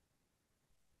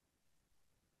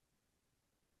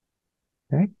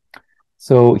 Okay,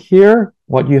 so here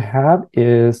what you have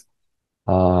is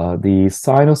the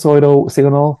sinusoidal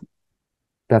signal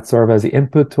that serve as the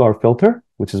input to our filter,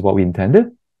 which is what we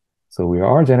intended. So we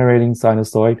are generating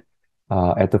sinusoid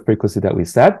at the frequency that we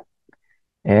set.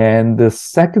 And the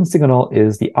second signal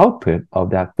is the output of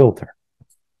that filter.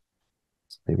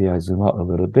 So maybe I zoom out a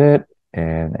little bit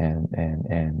and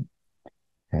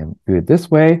do it this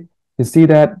way. You see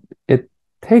that it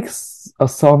takes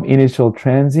some initial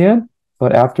transient,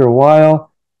 but after a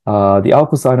while, the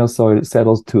output sinusoid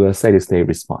settles to a steady state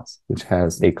response, which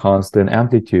has a constant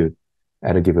amplitude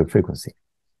at a given frequency.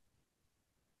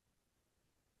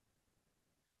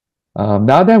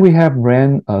 Now that we have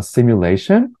ran a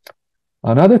simulation,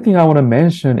 another thing I want to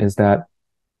mention is that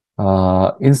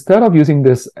instead of using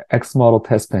this XMODEL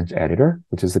test bench editor,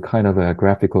 which is a kind of a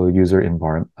graphical user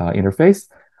environment interface,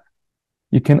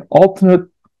 you can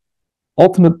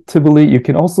alternatively, you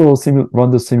can also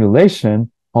run the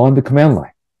simulation on the command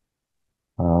line.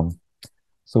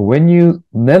 So when you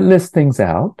netlist things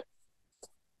out,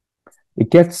 it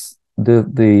gets the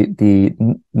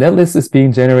netlist is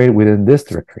being generated within this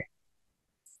directory.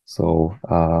 So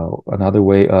another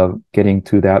way of getting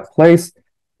to that place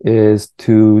is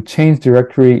to change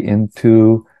directory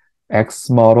into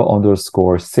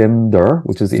xmodel_simdir,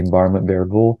 which is the environment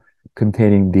variable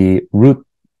containing the root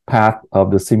path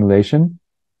of the simulation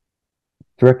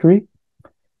directory,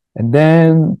 and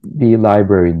then the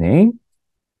library name,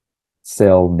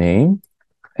 cell name,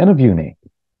 and a view name.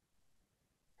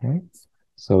 Okay.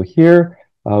 So here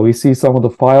we see some of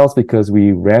the files because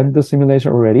we ran the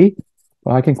simulation already.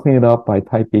 But I can clean it up by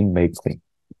typing make clean.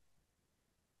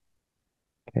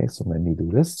 Okay, so let me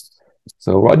do this.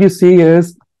 So what you see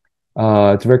is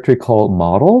a directory called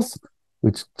models,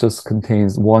 which just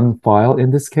contains one file in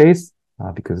this case,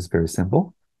 because it's very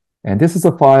simple. And this is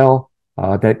a file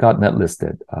that got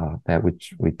netlisted,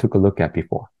 which we took a look at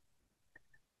before.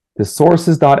 The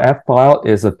sources.f file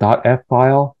is a .f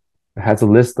file. It has a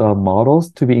list of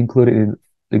models to be included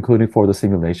for the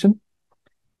simulation.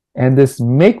 And this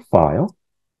make file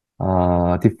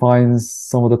defines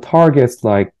some of the targets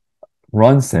like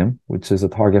runSim, which is a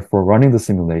target for running the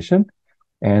simulation,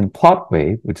 and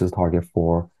plotWave, which is a target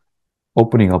for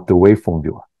opening up the waveform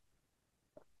viewer.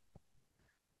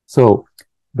 So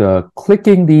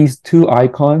clicking these two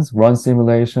icons, run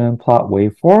simulation, plot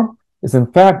waveform, is in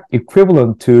fact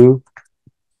equivalent to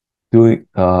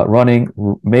running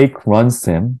make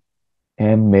runSim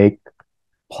and make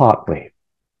plotWave.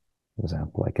 For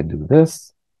example, I can do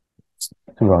this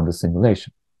to run the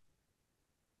simulation.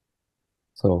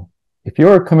 So if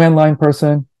you're a command line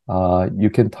person, you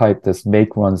can type this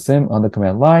make runSim on the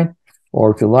command line,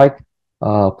 or if you like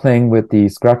playing with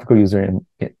these graphical user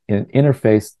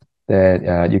interface,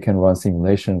 that you can run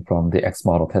simulation from the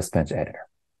XMODEL test bench editor.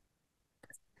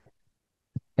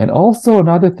 And also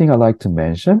another thing I'd like to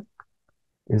mention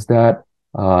is that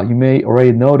you may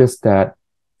already notice that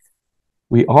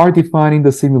we are defining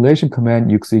the simulation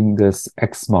command using this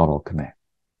XMODEL command.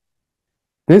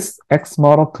 This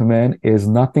XMODEL command is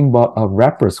nothing but a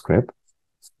wrapper script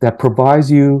that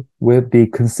provides you with the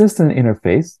consistent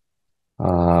interface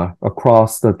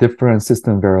across the different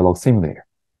system Verilog simulator.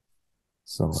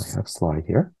 So I have a slide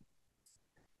here.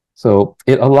 So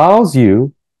it allows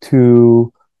you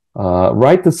to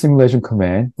write the simulation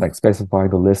command, like specify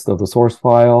the list of the source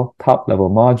file, top level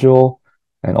module,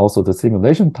 and also the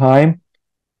simulation time.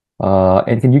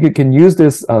 And you can use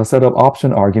this set of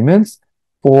option arguments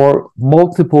for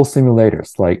multiple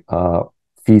simulators like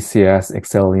VCS,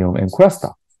 Excellium, and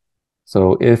Questa.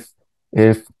 So if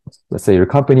let's say your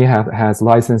company has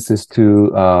licenses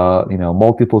to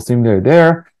multiple simulator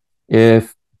there,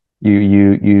 if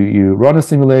you run a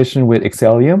simulation with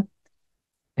Excellium,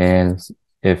 and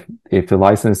if the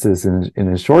license is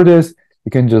in shortest,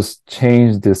 you can just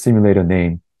change the simulator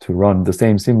name to run the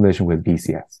same simulation with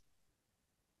VCS.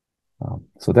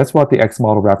 So that's what the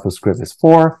XMODEL wrapper script is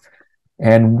for.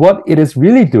 And what it is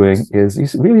really doing is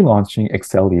it's really launching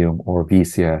Excellium or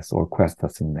VCS or Questa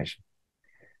simulation.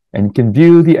 And you can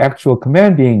view the actual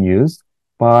command being used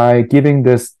by giving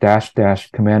this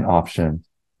 -- command option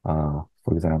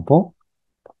For example,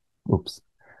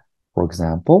 for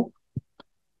example,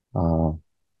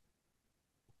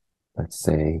 let's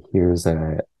say here's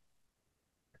a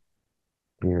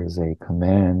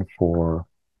command for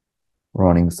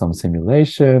running some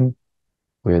simulation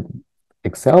with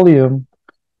Xcelium,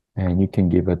 and you can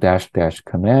give a --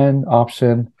 command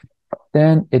option.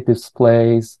 Then it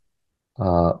displays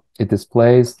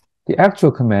the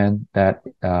actual command that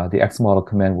the XMODEL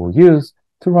command will use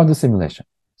to run the simulation.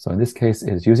 So in this case,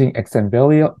 it's using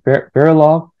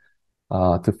xmverilog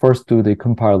to first do the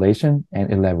compilation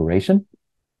and elaboration,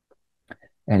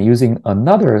 and using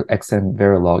another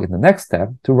xmverilog in the next step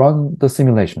to run the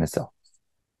simulation itself.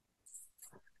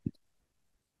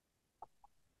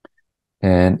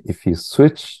 And if you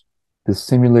switch the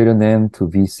simulator name to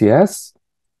VCS,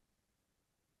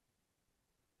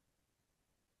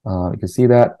 you can see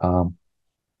that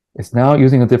it's now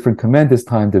using a different command, this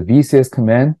time the VCS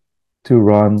command to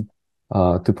run,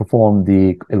 to perform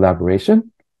the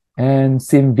elaboration, and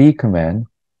simv command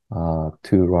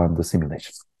to run the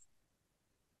simulation.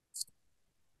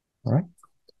 All right.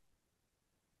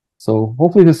 So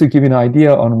hopefully this will give you an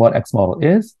idea on what XMODEL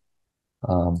is.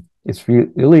 It's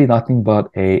really nothing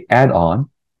but an add-on.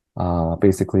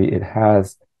 Basically, it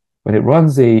has, when it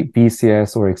runs a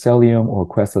VCS or Xcelium or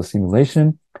Questa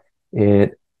simulation,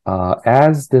 it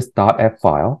adds this .f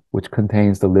file, which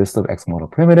contains the list of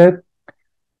XMODEL primitive.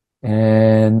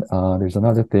 And there's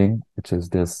another thing, which is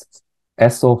this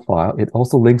SO file. It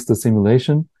also links the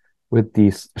simulation with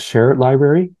this shared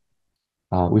library,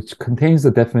 which contains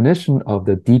the definition of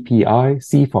the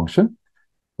DPI-C function,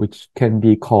 which can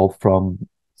be called from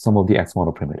some of the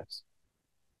XMODEL primitives.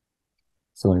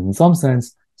 So in some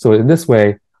sense, so in this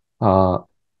way,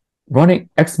 running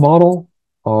XMODEL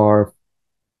are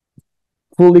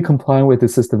fully compliant with the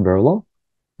system Verilog,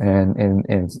 and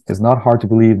it's not hard to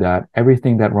believe that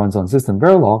everything that runs on system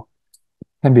Verilog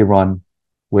can be run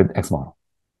with XMODEL.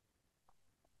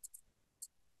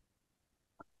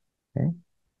 Okay.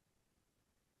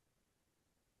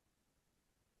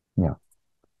 Yeah.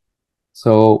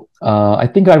 So I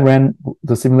think I ran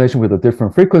the simulation with a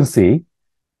different frequency,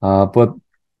 but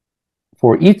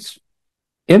for each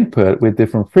input with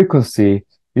different frequency,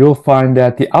 you'll find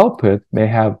that the output may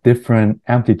have different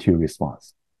amplitude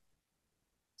response.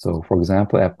 So for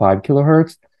example, at 5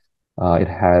 kilohertz, it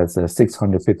has a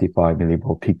 655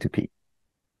 millivolt peak to peak.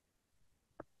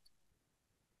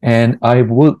 And I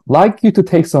would like you to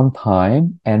take some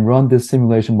time and run this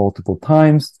simulation multiple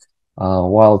times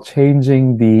while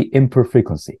changing the input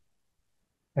frequency.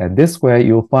 And this way,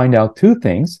 you'll find out two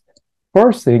things.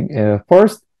 First,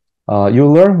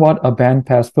 you'll learn what a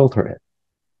bandpass filter is.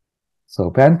 So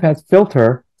bandpass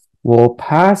filter will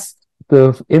pass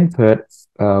the input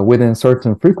within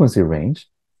certain frequency range,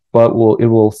 but it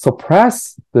will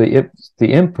suppress the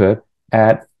input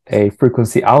at a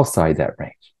frequency outside that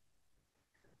range.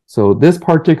 So this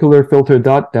particular filter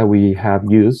dot that we have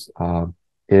used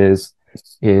has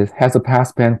a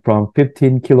passband from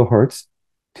 15 kilohertz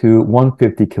to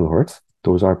 150 kilohertz.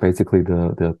 Those are basically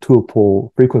the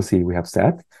two-pole frequency we have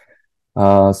set.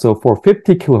 So for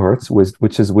 50 kilohertz,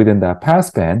 which is within that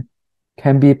passband,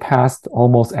 can be passed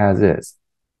almost as is.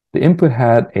 The input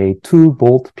had a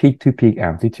 2-volt peak-to-peak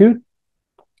amplitude,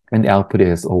 and the output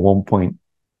is a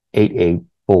 1.88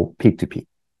 volt peak-to-peak.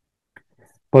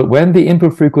 But when the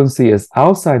input frequency is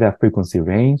outside that frequency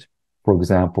range, for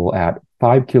example, at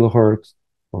 5 kilohertz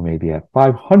or maybe at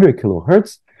 500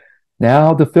 kilohertz,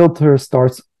 now the filter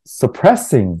starts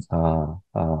suppressing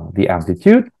the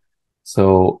amplitude.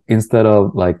 So instead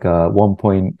of like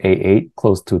 1.88,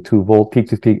 close to 2-volt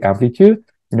peak-to-peak amplitude,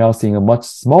 you're now seeing a much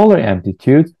smaller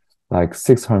amplitude, like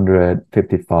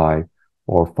 655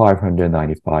 or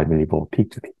 595 millivolt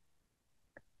peak-to-peak.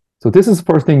 So this is the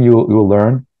first thing you'll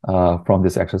learn from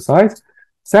this exercise.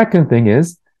 Second thing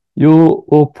is, you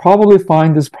will probably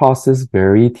find this process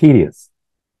very tedious.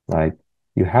 Like,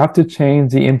 you have to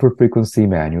change the input frequency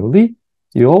manually.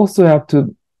 You also have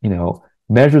to,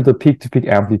 measure the peak-to-peak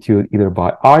amplitude either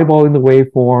by eyeballing the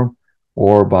waveform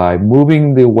or by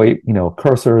moving the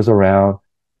cursors around,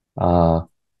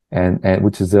 and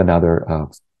which is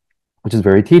which is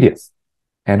very tedious.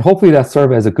 And hopefully that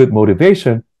serves as a good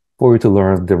motivation for you to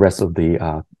learn the rest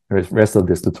of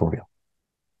this tutorial.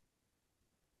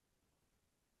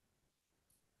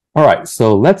 All right,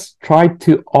 so let's try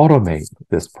to automate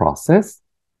this process.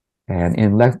 And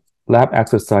in lab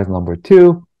exercise number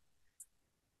 2,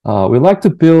 we'd like to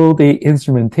build an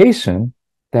instrumentation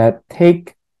that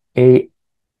take a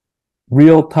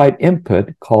real type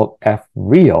input called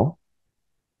freal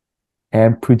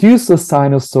and produce a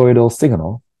sinusoidal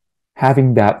signal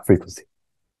having that frequency.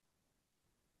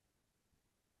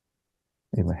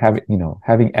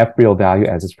 having f real value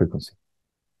as its frequency.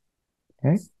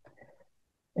 Okay.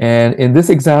 And in this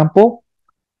example,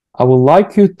 I would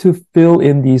like you to fill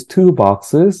in these two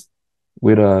boxes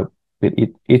with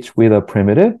each with a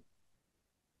primitive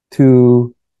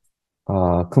to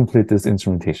complete this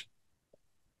instrumentation.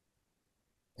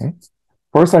 Okay.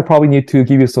 First, I probably need to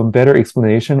give you some better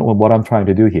explanation on what I'm trying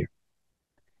to do here.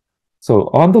 So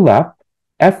on the left,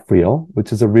 f real,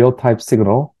 which is a real type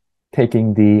signal,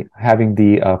 having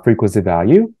the frequency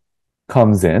value,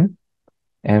 comes in.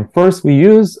 And first, we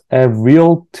use a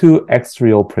real to x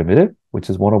real primitive, which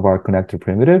is one of our connector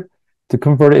primitive, to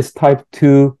convert its type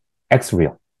to x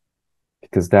real,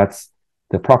 because that's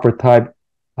the proper type,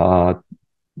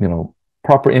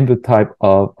 proper input type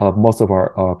of most of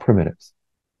our primitives.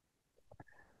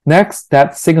 Next,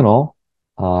 that signal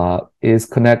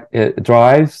it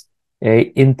drives a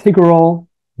integral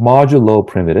modulo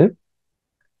primitive,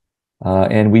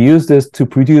 and we use this to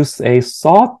produce a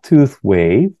sawtooth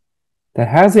wave that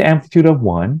has an amplitude of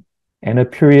 1 and a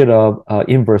period of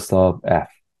inverse of f.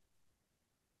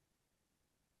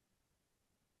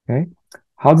 Okay,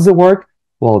 how does it work?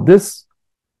 Well, this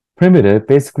primitive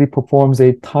basically performs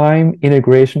a time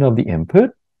integration of the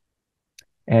input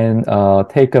and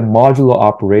take a modulo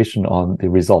operation on the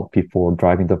result before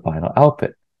driving the final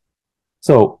output.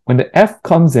 So when the f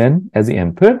comes in as the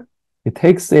input, it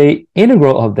takes a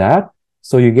integral of that,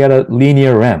 so you get a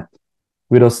linear ramp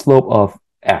with a slope of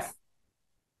f.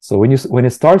 So when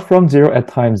it starts from 0 at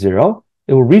time 0,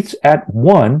 it will reach at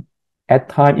 1 at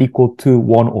time equal to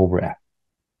 1 over f.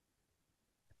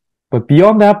 But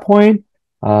beyond that point,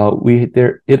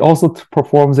 it also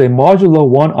performs a modulo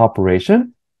 1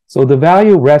 operation, so the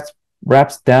value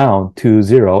wraps down to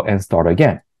 0 and start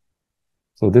again.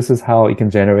 So this is how it can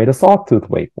generate a sawtooth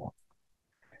waveform.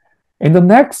 In the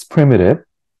next primitive,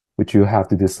 which you have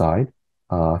to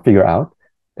figure out,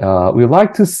 we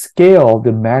like to scale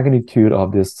the magnitude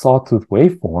of this sawtooth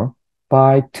waveform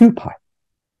by 2 pi.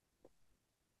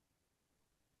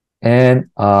 And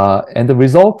the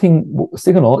resulting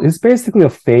signal is basically a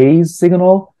phase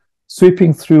signal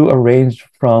sweeping through a range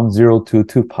from 0 to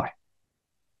 2 pi.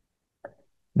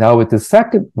 Now with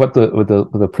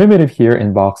the primitive here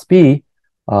in box B,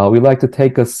 we like to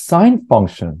take a sine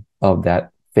function of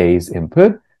that phase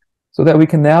input so that we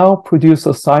can now produce a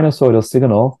sinusoidal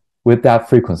signal with that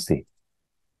frequency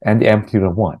and the amplitude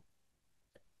of 1.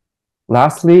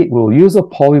 Lastly, we'll use a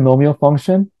polynomial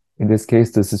function. In this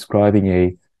case, this is describing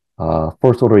a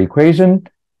first order equation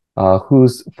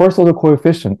whose first order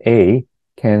coefficient A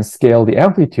can scale the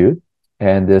amplitude,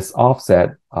 and this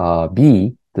offset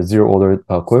B, the zero order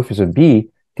coefficient B,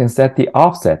 can set the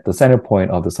offset, the center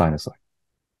point of the sinusoid.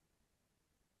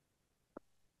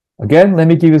 Again, let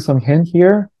me give you some hint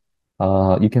here.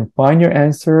 You can find your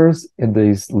answers in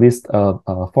this list of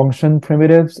function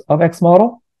primitives of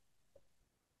XMODEL.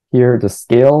 Here, the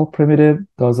scale primitive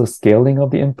does a scaling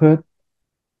of the input.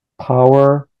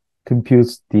 Power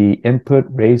computes the input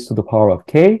raised to the power of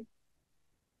k.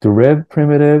 Deriv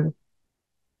primitive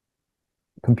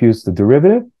computes the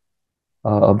derivative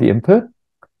of the input.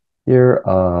 Here,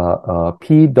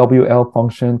 PWL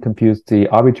function computes the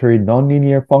arbitrary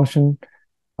nonlinear function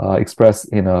expressed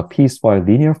in a piecewise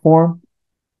linear form.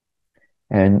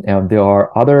 And there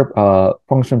are other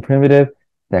function primitive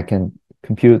that can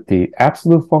compute the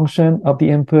absolute function of the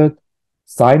input,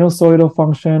 sinusoidal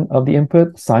function of the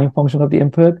input, sine function of the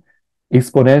input,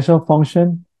 exponential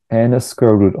function, and a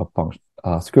square root of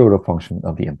function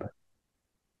of the input.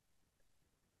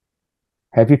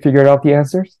 Have you figured out the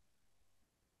answers?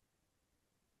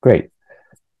 Great.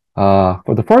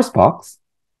 For the first box,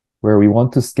 where we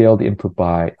want to scale the input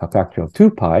by a factor of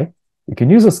 2 pi, you can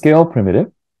use a scale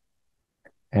primitive.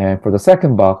 And for the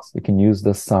second box, you can use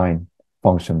the sine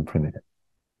function primitive.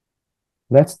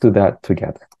 Let's do that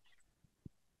together.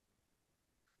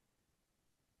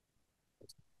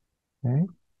 Okay.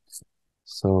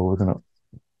 So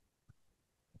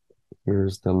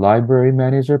here's the library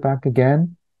manager back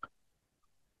again.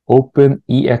 Open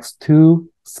EX2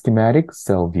 schematic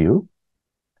cell view.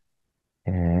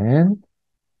 And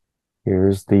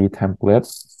here's the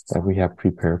template that we have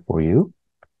prepared for you.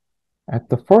 At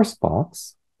the first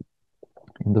box,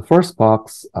 in the first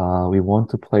box, we want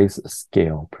to place a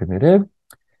scale primitive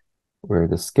where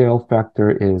the scale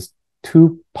factor is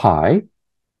 2 pi.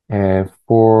 And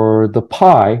for the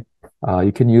pi,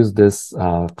 you can use this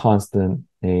constant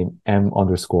named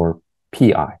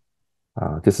m_pi.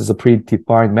 This is a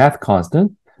predefined math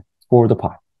constant for the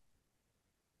pi.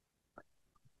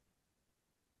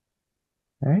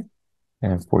 Okay.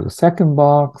 And for the second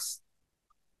box,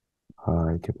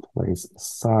 you can place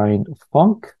sine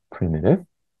func primitive.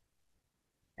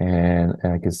 And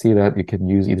I can see that you can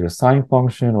use either sine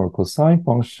function or cosine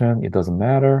function. It doesn't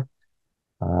matter.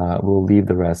 We'll leave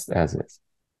the rest as is.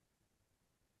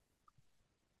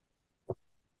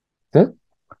 That's it.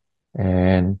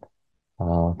 And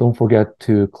don't forget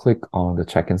to click on the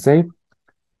check and save.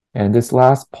 And this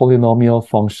last polynomial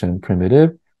function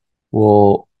primitive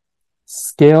will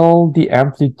scale the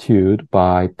amplitude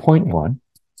by 0.1.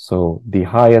 So the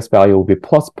highest value will be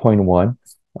plus 0.1.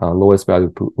 Lowest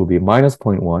value will be minus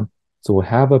 0.1. So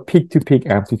we'll have a peak-to-peak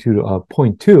amplitude of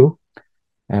 0.2,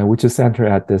 and which is centered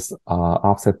at this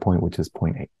offset point, which is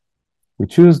 0.8. We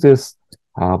choose this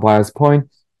bias point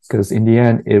because in the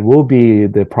end, it will be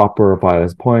the proper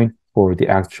bias point for the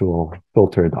actual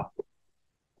filter dot.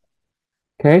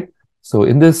 Okay, so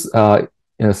in this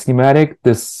schematic,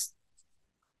 this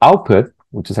output,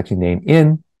 which is actually named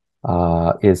in,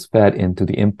 is fed into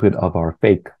the input of our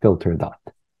fake filter dot.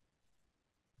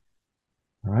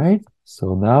 All right,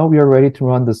 so now we are ready to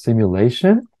run the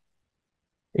simulation,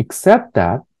 except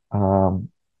that to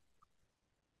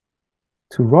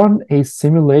run a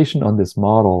simulation on this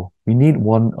model, we need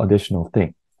one additional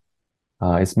thing.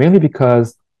 It's mainly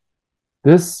because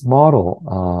this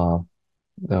model,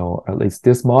 or at least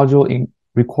this module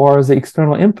requires an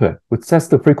external input, which sets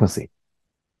the frequency.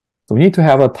 So we need to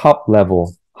have a top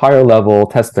level, higher level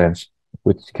test bench,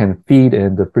 which can feed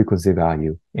in the frequency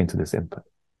value into this input.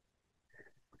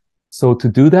 So to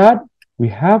do that, we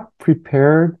have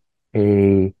prepared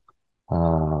I'd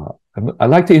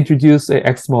like to introduce a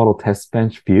XMODEL test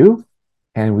bench view,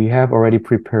 and we have already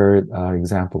prepared an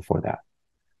example for that.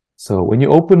 So when you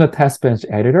open a test bench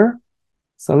editor,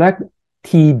 select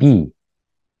TB.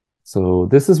 So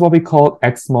this is what we call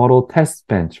XMODEL test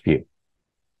bench view.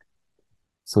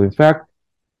 So in fact,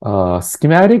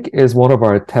 schematic is one of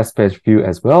our test bench view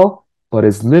as well, but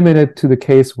it's limited to the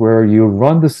case where you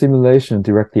run the simulation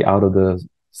directly out of the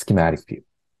schematic view.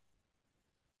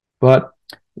 But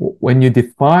when you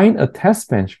define a test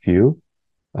bench view,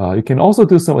 you can also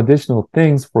do some additional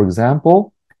things. For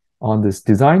example, on this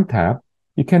design tab,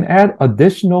 you can add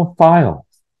additional files.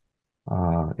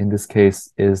 In this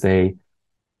case is a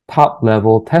top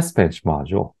level test bench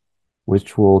module,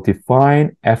 which will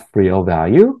define f real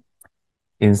value,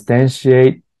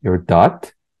 instantiate your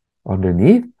dot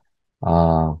underneath,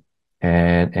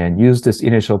 and use this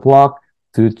initial block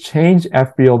to change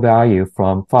f real value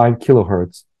from 5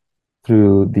 kilohertz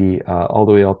through the all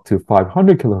the way up to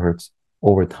 500 kilohertz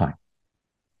over time.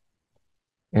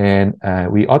 And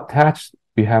we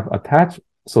have attached,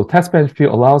 so test bench view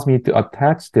allows me to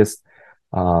attach this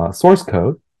source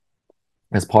code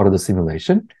as part of the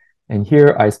simulation. And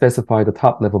here I specify the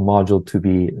top level module to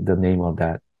be the name of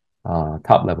that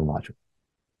top level module,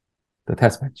 the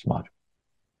test bench module.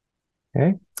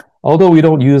 Okay. Although we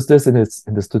don't use this in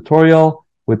this tutorial,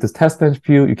 with this test bench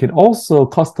view, you can also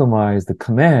customize the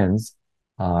commands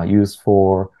used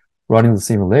for running the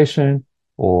simulation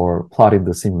or plotting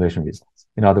the simulation results.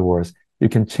 In other words, you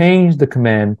can change the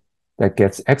command that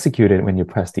gets executed when you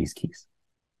press these keys.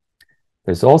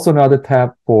 There's also another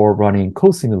tab for running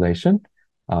code simulation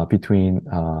between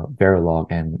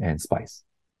Verilog and Spice.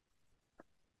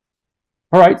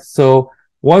 All right, so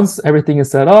once everything is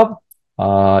set up,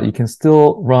 you can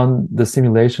still run the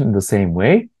simulation in the same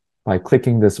way by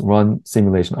clicking this Run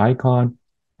Simulation icon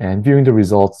and viewing the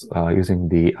results using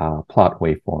the plot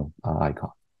waveform icon.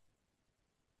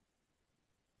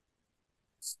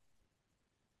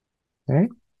 Okay.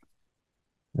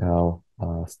 Now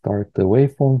start the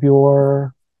waveform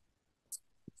viewer.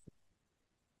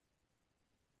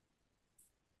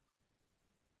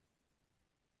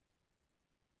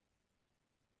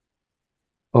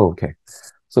 Okay.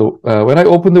 So when I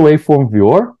open the waveform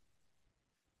viewer,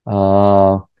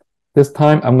 this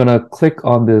time I'm going to click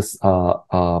on this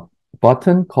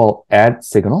button called Add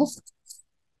Signals,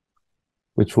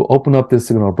 which will open up this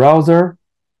signal browser.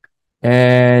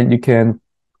 And you can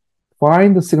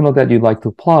find the signal that you'd like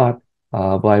to plot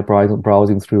by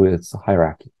browsing through its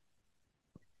hierarchy.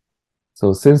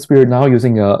 So since we're now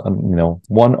using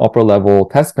one upper level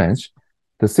test bench,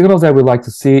 the signals that we'd like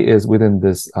to see is within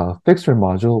this fixture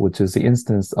module, which is the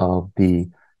instance of the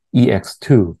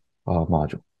EX2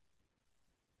 module.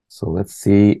 So let's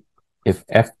see if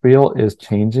f real is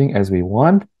changing as we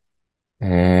want,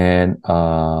 and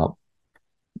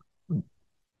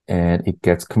it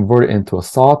gets converted into a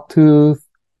sawtooth,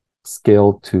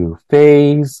 scaled to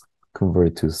phase,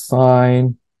 converted to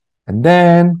sine, and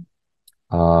then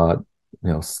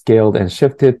scaled and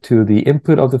shifted to the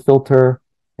input of the filter,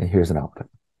 and here's an output.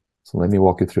 So let me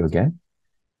walk you through again.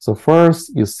 So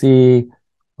first, you see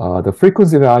the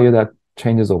frequency value that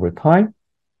changes over time.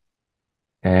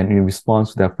 And in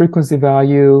response to that frequency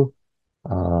value,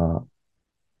 the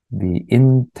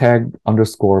integ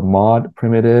underscore mod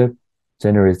primitive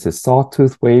generates a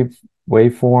sawtooth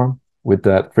waveform with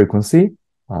that frequency,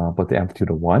 but the amplitude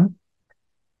of 1.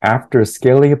 After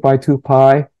scaling it by 2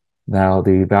 pi, now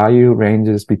the value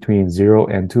ranges between 0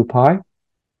 and 2 pi.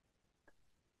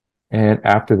 And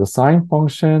after the sine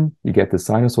function, you get the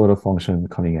sinusoidal function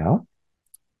coming out.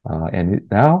 And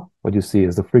now what you see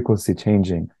is the frequency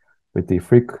changing with the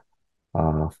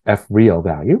f real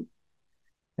value.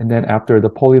 And then after the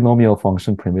polynomial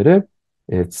function primitive,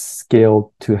 it's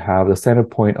scaled to have the center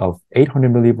point of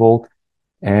 800 millivolt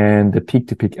and the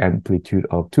peak-to-peak amplitude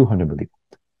of 200 millivolt.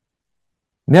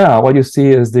 Now, what you see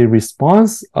is the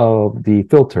response of the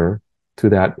filter to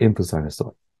that input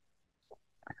sinusoid.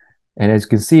 And as you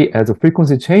can see, as the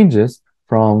frequency changes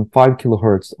from 5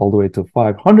 kilohertz all the way to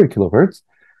 500 kilohertz,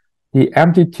 the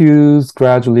amplitudes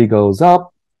gradually goes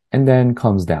up and then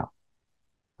comes down.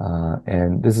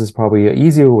 And this is probably an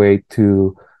easier way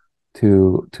to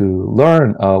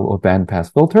learn a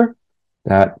bandpass filter,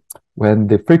 that when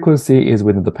the frequency is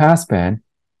within the passband,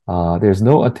 there's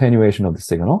no attenuation of the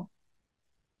signal.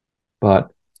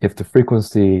 But if the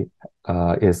frequency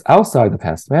is outside the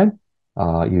passband,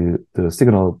 the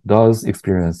signal does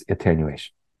experience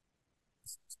attenuation.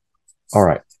 All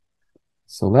right,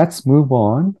 so let's move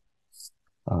on.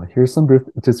 Here's some brief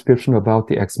description about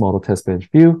the XMODEL test bench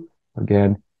view.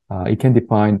 Again, it can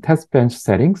define test bench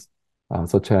settings,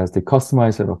 such as the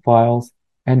customized set of files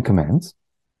and commands.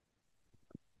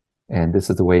 And this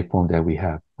is the waveform that we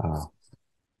have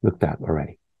looked at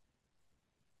already.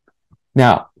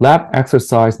 Now, lab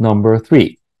exercise number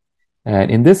 3.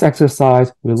 And in this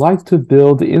exercise, we like to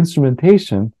build the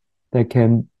instrumentation that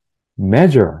can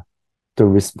measure the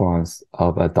response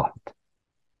of a dot.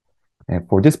 And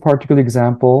for this particular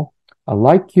example, I'd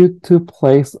like you to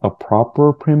place a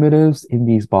proper primitives in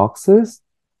these boxes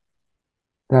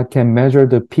that can measure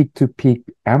the peak-to-peak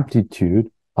amplitude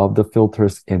of the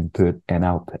filter's input and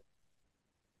output.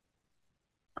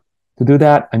 To do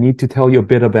that, I need to tell you a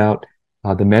bit about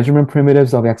the measurement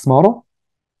primitives of XMODEL.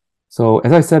 So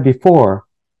as I said before,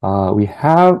 we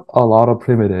have a lot of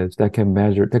primitives that can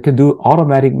measure, that can do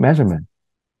automatic measurement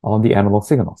on the analog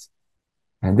signals.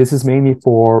 And this is mainly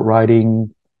for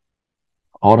writing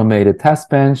automated test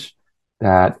bench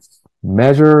that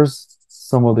measures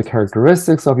some of the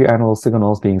characteristics of your analog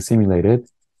signals being simulated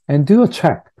and do a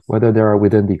check whether they are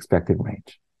within the expected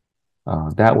range.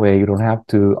 That way you don't have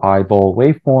to eyeball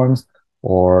waveforms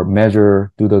or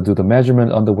do the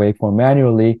measurement on the waveform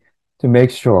manually to make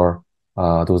sure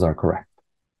those are correct.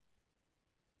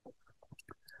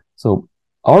 So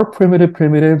our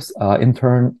primitives in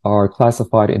turn are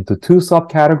classified into 2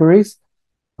 subcategories.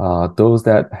 Those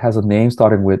that has a name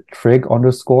starting with trig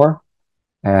underscore,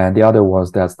 and the other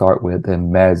ones that start with a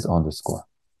mez underscore.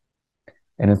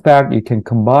 And in fact, you can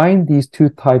combine these 2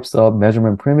 types of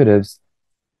measurement primitives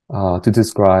to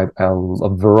describe a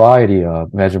variety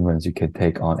of measurements you can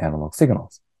take on analog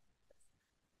signals.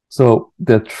 So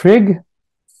the trig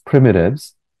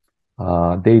primitives,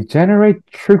 they generate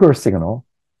trigger signal,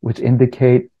 which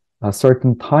indicate a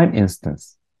certain time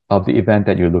instance of the event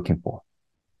that you're looking for.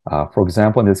 For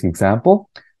example, in this example,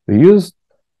 we use,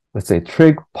 let's say,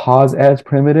 trig pause edge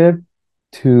primitive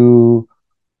to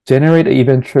generate an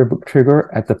event trigger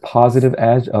at the positive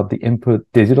edge of the input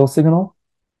digital signal,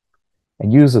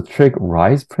 and use a trig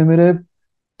rise primitive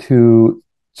to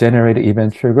generate an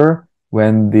event trigger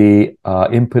when the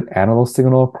input analog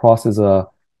signal crosses a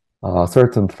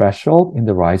certain threshold in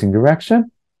the rising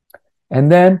direction.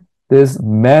 And then this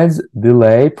mez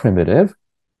delay primitive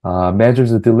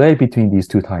measures the delay between these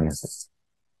 2 time instances.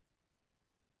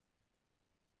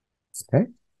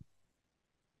 Okay.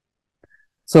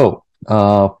 So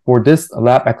for this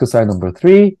lab exercise number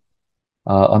 3,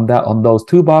 on those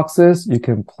 2 boxes, you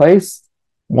can place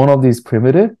one of these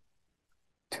primitive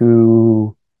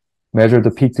to measure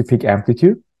the peak-to-peak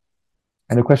amplitude.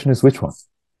 And the question is which one?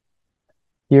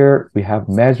 Here we have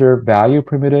measure value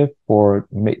primitive for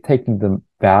taking the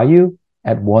value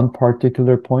at one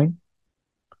particular point.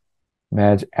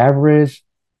 Measure average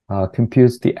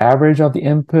computes the average of the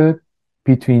input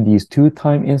between these 2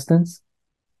 time instants.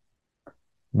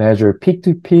 Measure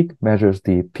peak-to-peak measures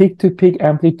the peak-to-peak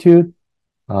amplitude,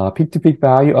 peak-to-peak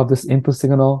value of this input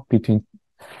signal between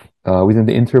within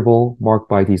the interval marked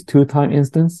by these 2 time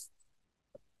instants.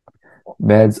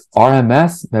 Mez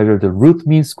RMS measure the root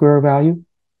mean square value,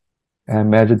 and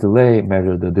measure delay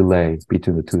measure the delay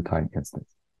between the 2 time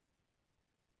instants.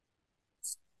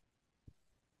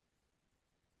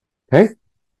 Okay,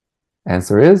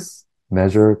 answer is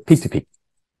measure peak-to-peak.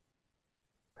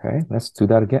 Okay, let's do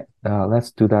that again.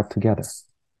 Let's do that together.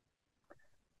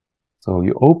 So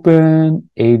you open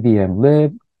AVM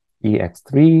lib,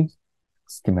 EX3,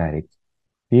 schematic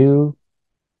view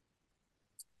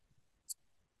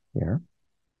here.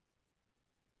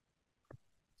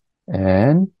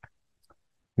 And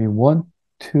we want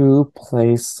to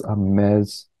place a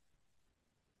MES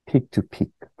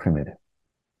peak-to-peak primitive,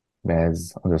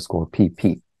 MES underscore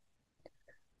PP.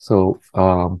 So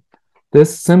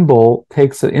this symbol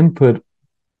takes an input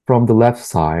from the left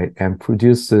side and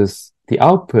produces the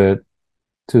output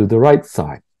to the right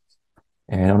side.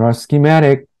 And on our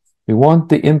schematic, we want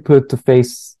the input to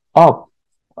face up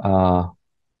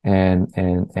and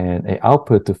an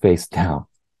output to face down.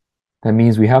 That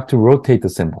means we have to rotate the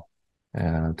symbol.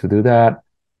 And to do that,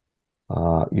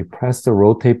 you press the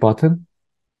rotate button.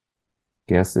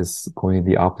 Guess it's going in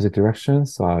the opposite direction,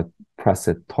 so I press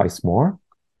it twice more.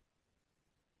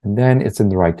 And then it's in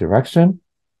the right direction.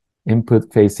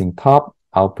 Input facing top,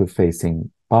 output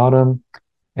facing bottom,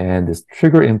 and this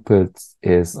trigger input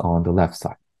is on the left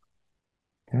side.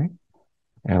 Okay,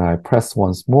 and I press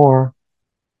once more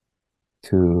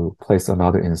to place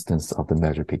another instance of the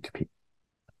measure peak-to-peak.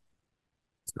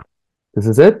 This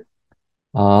is it.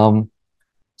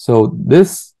 So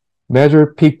this measure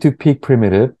peak-to-peak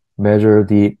primitive measure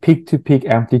the peak-to-peak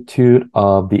amplitude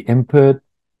of the input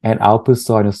and output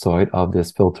sinusoid of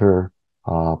this filter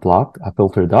block, a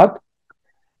filter dot.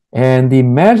 And the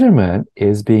measurement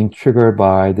is being triggered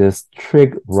by this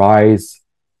trig rise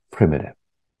primitive.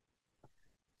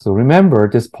 So remember,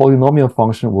 this polynomial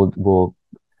function will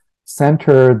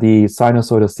center the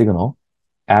sinusoidal signal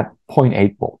at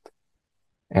 0.8 volt.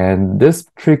 And this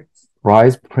trig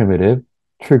rise primitive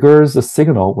triggers the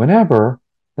signal whenever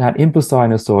that input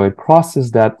sinusoid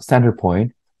crosses that center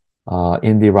point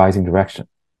in the rising direction.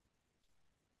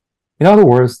 In other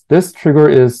words, this trigger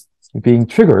is being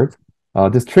triggered,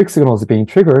 this trig signal is being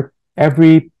triggered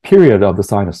every period of the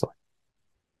sinusoid.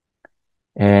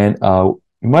 And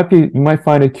you might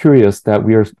find it curious that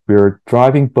we're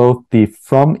driving both the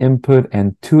from input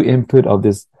and to input of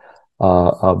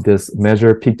this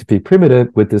measure peak-to-peak primitive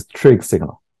with this trig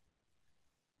signal.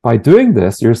 By doing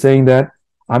this, you're saying that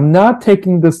I'm not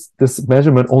taking this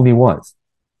measurement only once.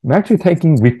 I'm actually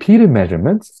taking repeated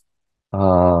measurements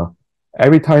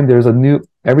every time there's a new,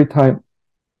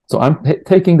 so I'm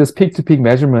taking this peak-to-peak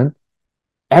measurement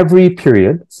every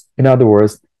period. In other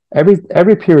words,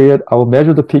 every period I will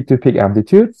measure the peak-to-peak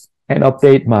amplitude and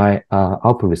update my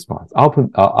output response,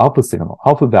 output signal,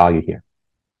 output value here.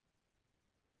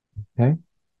 Okay.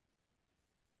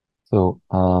 So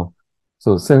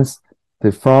since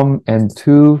the from and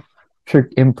to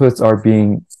trig inputs are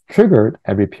being triggered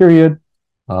every period,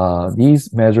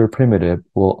 these measure primitive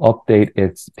will update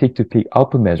its peak-to-peak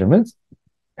output measurements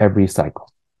every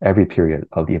cycle, every period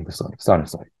of the input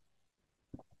sinusoid.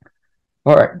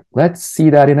 All right, let's see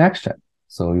that in action.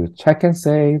 So you check and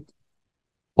save,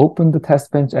 open the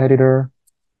test bench editor,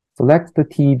 select the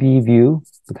TB view,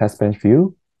 the test bench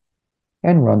view,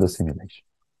 and run the simulation.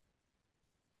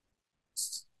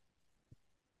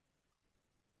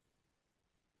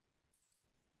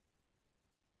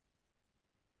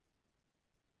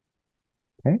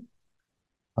 Okay,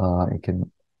 you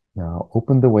can now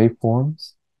open the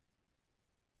waveforms.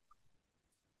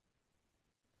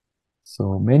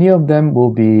 So many of them will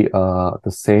be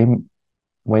the same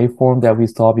waveform that we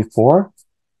saw before,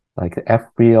 like the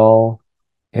F-real,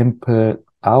 input,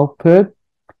 output,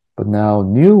 but now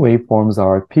new waveforms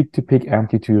are peak-to-peak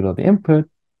amplitude of the input,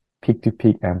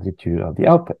 peak-to-peak amplitude of the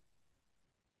output.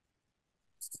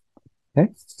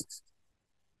 Okay,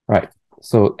 right.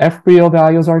 So F-real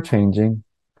values are changing,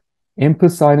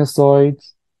 input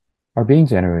sinusoids are being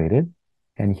generated,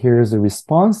 and here's the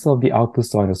response of the output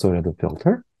sinusoid of the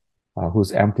filter,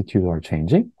 whose amplitude are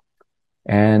changing.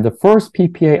 And the first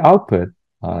PPA output,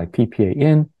 PPA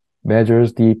in,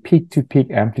 measures the peak-to-peak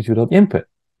amplitude of input.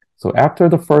 So after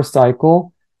the first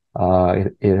cycle,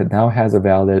 it now has a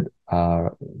valid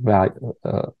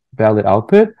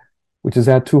output, which is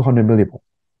at 200 millivolts.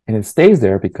 And it stays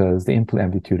there because the input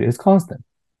amplitude is constant.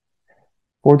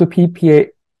 For the PPA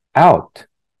out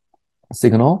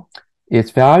signal, its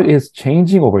value is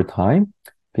changing over time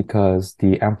because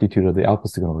the amplitude of the output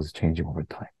signal is changing over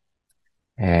time.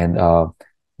 And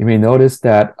you may notice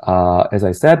that, as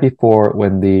I said before,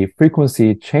 when the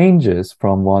frequency changes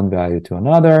from one value to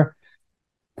another,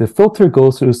 the filter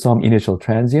goes through some initial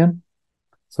transient.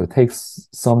 So it takes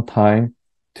some time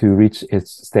to reach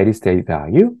its steady state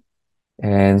value.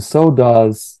 And so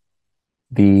does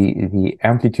the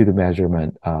amplitude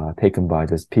measurement taken by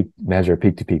this measure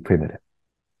peak-to-peak primitive.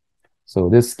 So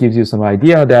this gives you some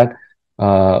idea that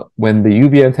when the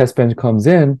UVM test bench comes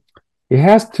in, it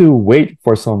has to wait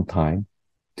for some time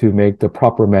to make the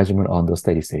proper measurement on the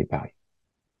steady state value.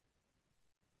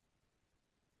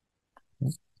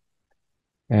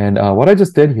 And what I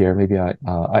just did here, maybe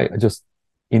I just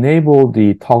enable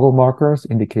the toggle markers,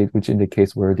 which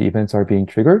indicates where the events are being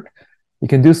triggered. You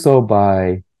can do so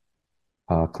by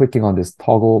clicking on this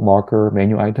toggle marker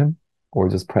menu item, or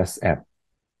just press M.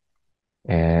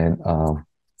 And you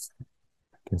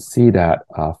can see that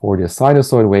for the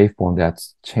sinusoid waveform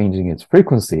that's changing its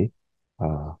frequency,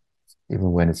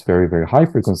 even when it's very, very high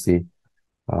frequency,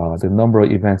 the number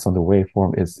of events on the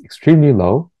waveform is extremely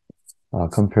low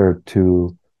compared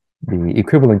to the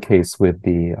equivalent case with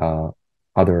the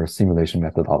other simulation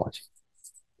methodology.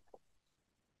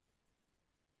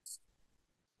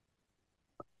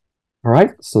 All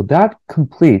right, so that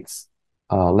completes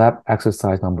lab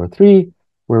exercise number 3,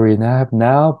 where we have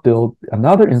now built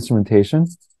another instrumentation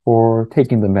for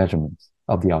taking the measurements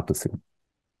of the output signal.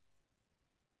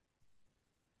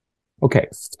 Okay,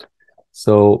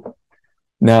 so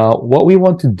now what we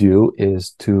want to do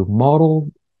is to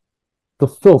model the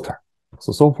filter.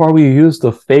 So far we used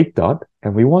the fake dot,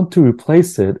 and we want to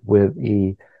replace it with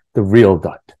the real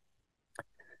dot.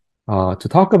 To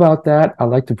talk about that, I'd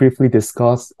like to briefly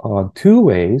discuss on 2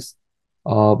 ways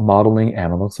of modeling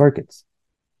analog circuits.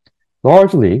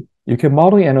 Largely, you can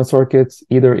model analog circuits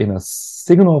either in a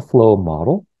signal flow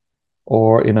model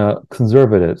or in a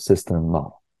conservative system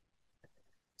model.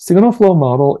 Signal flow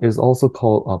model is also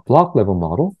called a block level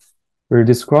model, where you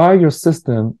describe your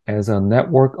system as a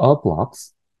network of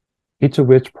blocks, each of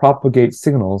which propagates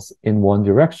signals in one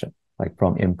direction, like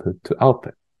from input to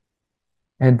output.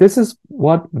 And this is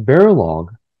what Verilog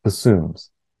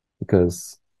assumes,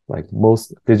 because like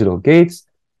most digital gates,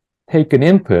 take an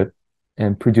input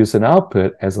and produce an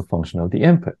output as a function of the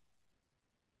input.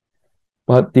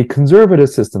 But the conservative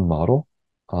system model,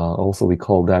 also we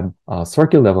call them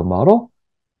circuit level model,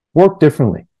 work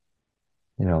differently.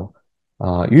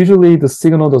 Usually the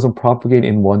signal doesn't propagate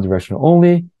in one direction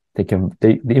only.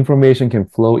 The information can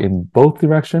flow in both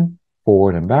directions,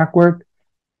 forward and backward.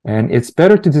 And it's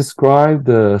better to describe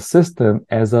the system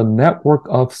as a network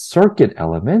of circuit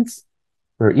elements,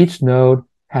 where each node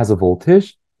has a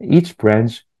voltage, each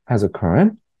branch has a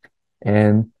current,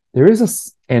 and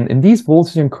these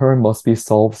voltage and current must be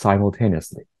solved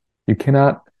simultaneously. You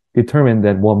cannot determine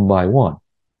that one by one.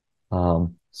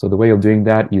 So the way of doing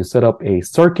that, you set up a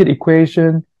circuit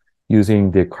equation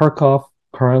using the Kirchhoff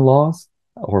current laws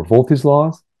or voltage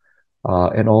laws,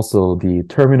 and also the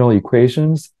terminal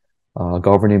equations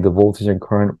governing the voltage and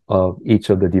current of each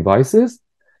of the devices.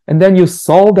 And then you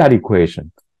solve that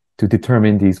equation to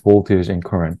determine these voltage and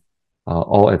current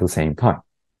all at the same time.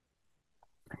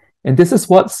 And this is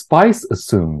what SPICE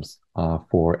assumes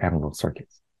for analog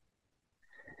circuits.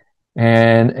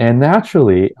 And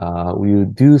naturally, we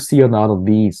do see a lot of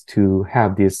needs to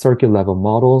have these circuit level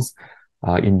models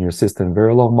in your system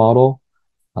Verilog model,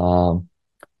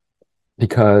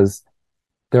 because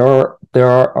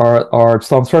there are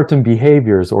some certain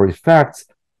behaviors or effects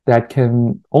that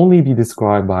can only be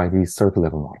described by these circuit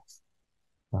level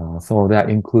models. Some of that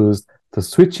includes the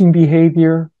switching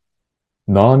behavior,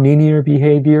 nonlinear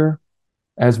behavior,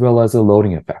 as well as the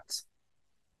loading effects.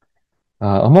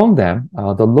 Among them,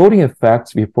 the loading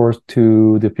effects refers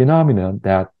to the phenomenon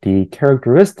that the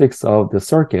characteristics of the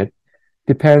circuit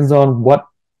depends on what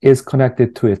is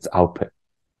connected to its output.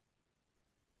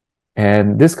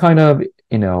 And this kind of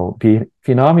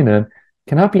phenomenon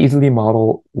cannot be easily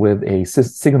modeled with a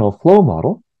signal flow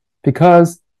model,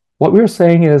 because what we're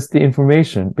saying is the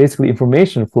information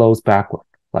flows backward,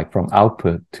 like from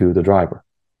output to the driver.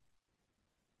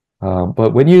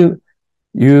 But when you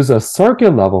use a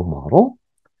circuit level model,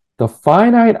 the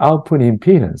finite output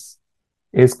impedance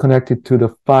is connected to the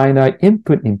finite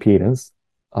input impedance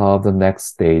of the next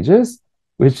stages,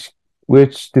 which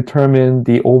determine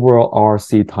the overall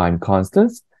RC time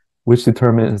constants, which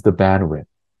determines the bandwidth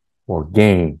or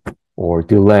gain or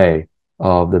delay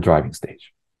of the driving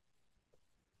stage.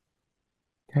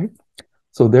 Okay,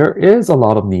 so there is a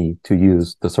lot of need to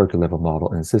use the circuit level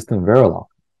model in system Verilog,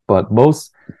 but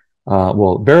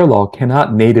Verilog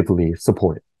cannot natively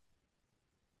support it.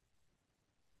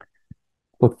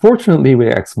 But fortunately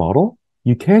with XMODEL,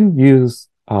 you can use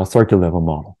a circuit level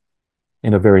model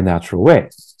in a very natural way.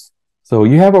 So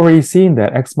you have already seen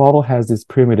that XMODEL has this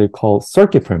primitive called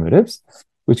circuit primitives,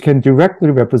 which can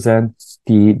directly represent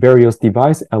the various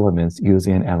device elements used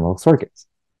in analog circuits.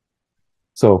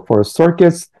 So for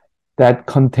circuits that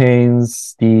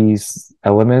contains these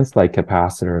elements like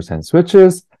capacitors and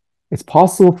switches, it's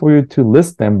possible for you to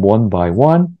list them one by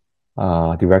one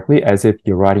directly as if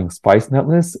you're writing SPICE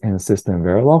netlist in system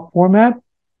Verilog format.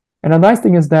 And the nice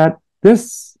thing is that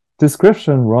this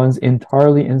description runs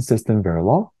entirely in system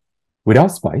Verilog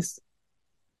without SPICE,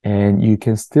 and you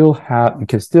can still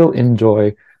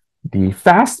enjoy the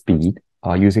fast speed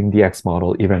using the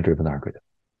XMODEL event-driven algorithm.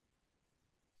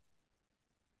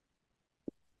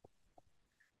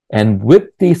 And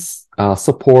with this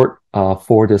support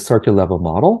for the circuit level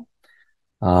model,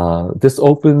 this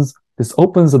opens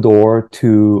the door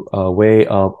to a way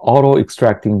of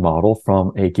auto-extracting model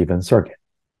from a given circuit.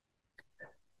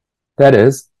 That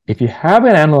is, if you have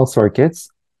an analog circuits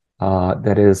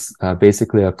that is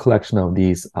basically a collection of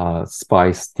these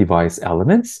SPICE device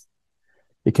elements,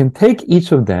 you can take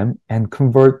each of them and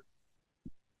convert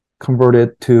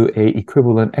it to a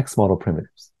equivalent XMODEL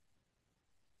primitives.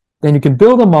 Then you can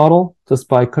build a model just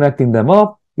by connecting them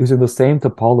up using the same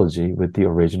topology with the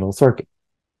original circuit.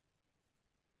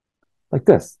 Like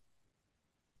this,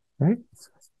 right?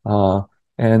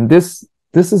 And this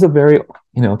is a very,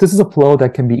 this is a flow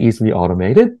that can be easily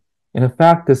automated. And in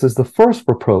fact, this is the first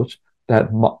approach that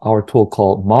our tool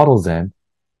called ModelZen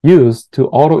used to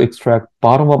auto-extract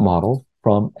bottom-up models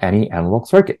from any analog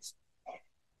circuits.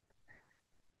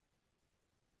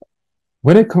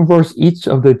 When it converts each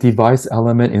of the device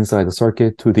element inside the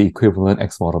circuit to the equivalent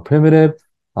XMODEL primitive,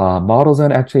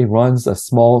 ModelZen actually runs a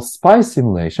small SPICE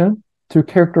simulation to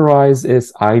characterize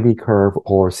its IV curve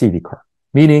or CV curve.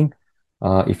 Meaning,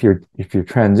 if your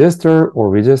transistor or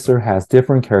resistor has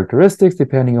different characteristics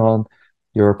depending on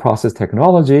your process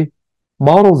technology,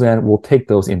 ModelZen will take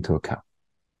those into account.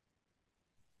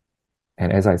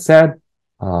 And as I said,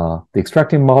 once you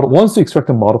extract a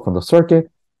model from the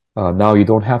circuit, now you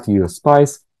don't have to use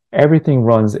SPICE. Everything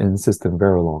runs in system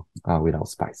Verilog without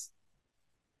SPICE.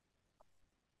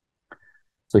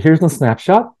 So here's the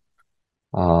snapshot.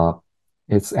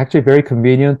 It's actually very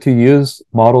convenient to use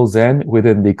ModelZen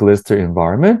within the Glister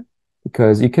environment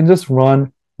because you can just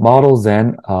run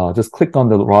ModelZen, just click on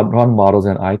the run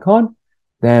ModelZen icon,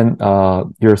 then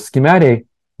your schematic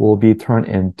will be turned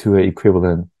into an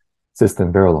equivalent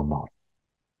system Verilog model.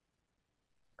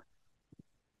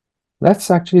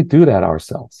 Let's actually do that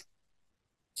ourselves.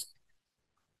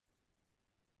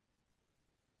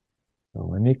 So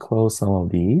let me close some of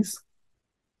these.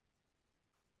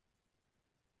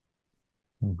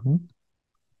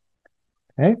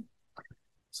 Okay.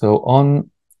 So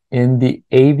in the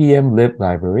AVM lib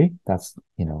library, that's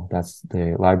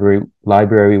the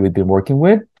library we've been working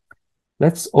with.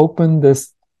 Let's open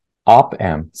this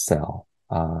op-amp cell,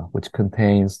 which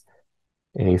contains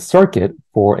a circuit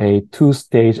for a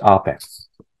two-stage op-amp.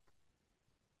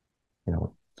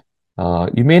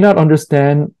 You may not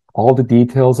understand all the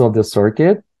details of the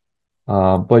circuit,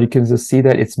 but you can just see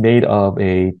that it's made of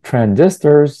a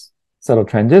set of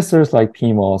transistors like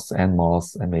PMOS,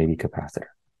 NMOS, and maybe capacitor.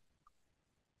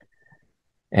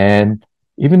 And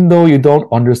even though you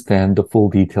don't understand the full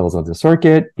details of the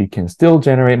circuit, you can still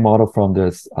generate model from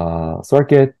this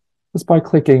circuit just by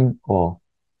clicking,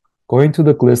 going to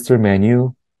the Glister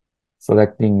menu,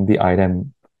 selecting the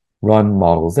item Run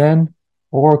ModelZen,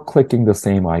 or clicking the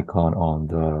same icon on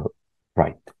the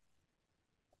right.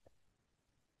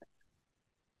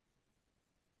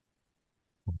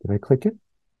 Did I click it?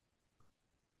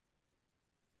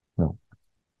 No.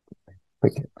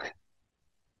 Click it.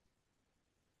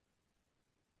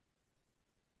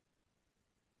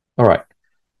 All right.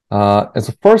 As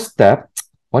a first step,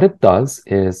 what it does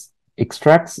is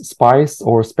extracts SPICE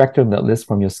or spectrum netlist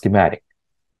from your schematic.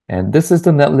 And this is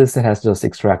the netlist it has just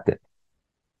extracted.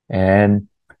 And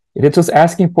it is just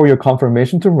asking for your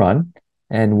confirmation to run.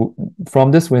 And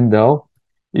from this window,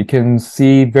 you can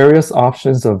see various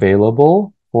options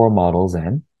available for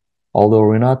ModelZen, although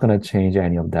we're not going to change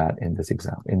any of that in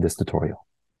this tutorial.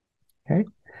 Okay,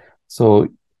 so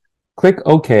click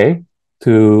OK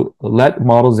to let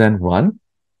ModelZen run.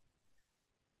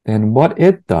 And what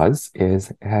it does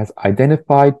is it has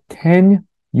identified 10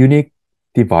 unique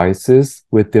devices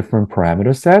with different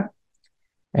parameter set.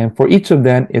 And for each of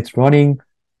them, it's running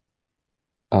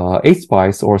a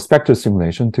SPICE or spectral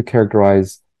simulation to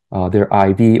characterize their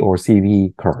IV or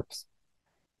CV curves.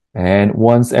 And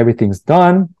once everything's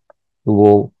done, we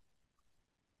will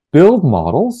build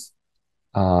models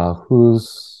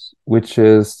which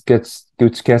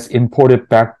gets imported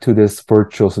back to this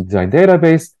virtuoso design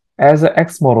database as an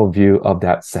XMODEL view of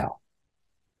that cell.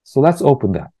 So let's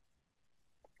open that.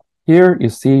 Here you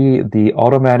see the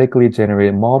automatically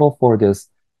generated model for this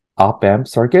op-amp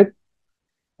circuit.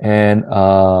 And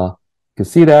you can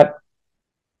see that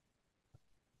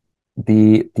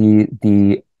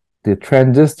the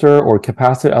transistor or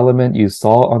capacitor element you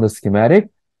saw on the schematic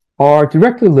are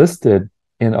directly listed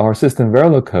in our system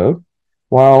Verilog code,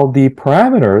 while the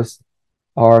parameters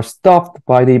are stuffed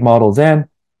by the model Zen,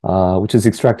 which is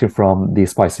extracted from the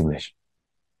SPICE simulation.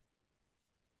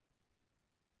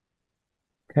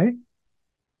 Okay.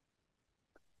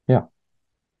 Yeah.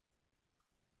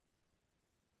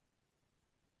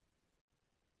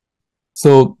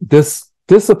 So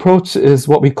this approach is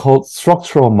what we call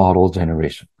structural model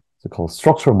generation. It's called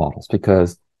structural models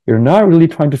because you're not really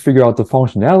trying to figure out the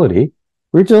functionality.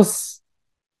 We're just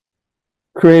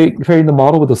creating the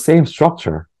model with the same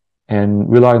structure and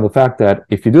rely on the fact that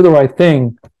if you do the right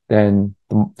thing, then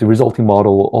the resulting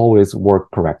model will always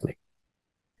work correctly.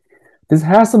 This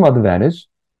has some advantage,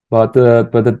 but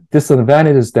the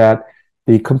disadvantage is that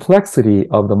the complexity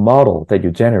of the model that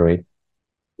you generate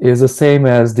is the same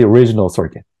as the original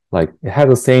circuit. Like it has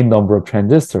the same number of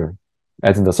transistors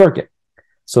as in the circuit.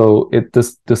 So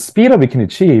the speed that we can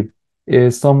achieve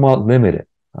is somewhat limited.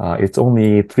 It's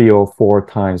only 3 or 4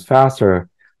 times faster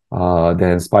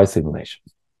than SPICE simulation.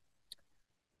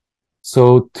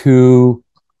 So to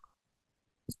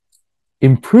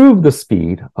improve the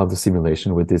speed of the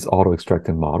simulation with this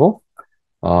auto-extracted model,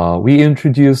 we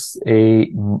introduce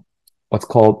what's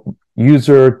called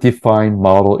user-defined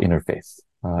model interface,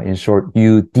 in short,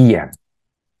 UDM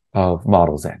of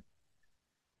Model Zen.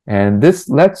 And this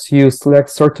lets you select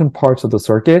certain parts of the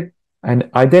circuit and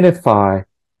identify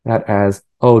that as,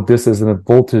 oh, this is a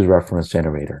voltage reference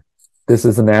generator. This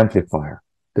is an amplifier.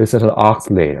 This is an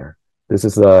oscillator. This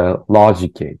is a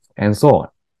logic gate, and so on.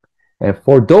 And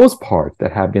for those parts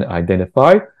that have been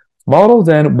identified, Model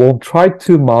Zen won't try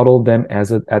to model them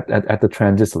as at the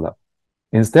transistor level.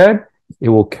 Instead, it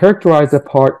will characterize that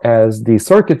part as the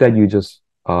circuit that you just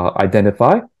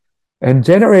identify and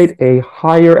generate a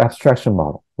higher abstraction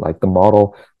model, like the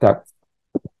model that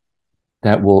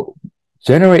will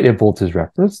generate a voltage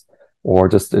reference, or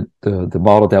just the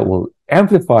model that will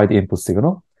amplify the input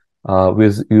signal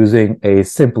with using a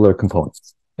simpler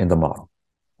components in the model.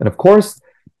 And of course,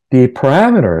 the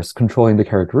parameters controlling the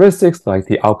characteristics, like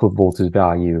the output voltage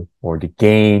value or the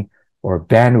gain or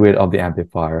bandwidth of the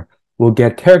amplifier, will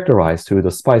get characterized through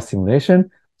the SPICE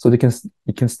simulation, so you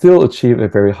can still achieve a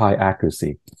very high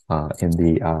accuracy in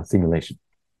the simulation.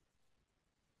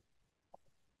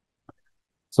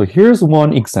 So here's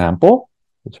one example,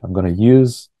 which I'm going to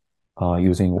use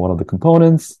using one of the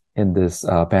components in this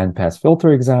bandpass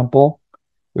filter example,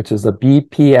 which is a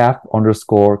BPF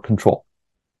underscore control.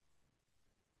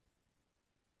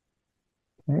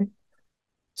 Okay.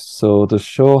 So to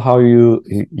show how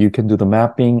you can do the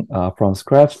mapping from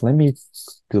scratch, let me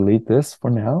delete this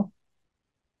for now.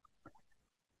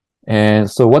 And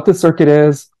so what the circuit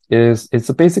is it's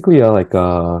basically like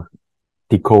a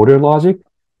decoder logic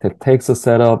that takes a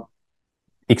set of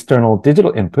external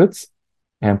digital inputs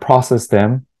and process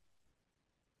them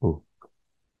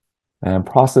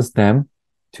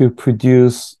to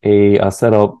produce a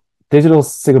set of digital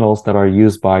signals that are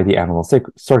used by the analog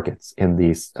circuits in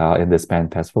this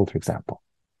bandpass filter example.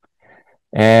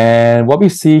 And what we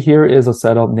see here is a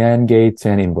set of NAND gates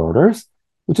and inverters,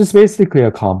 which is basically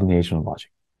a combination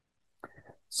logic.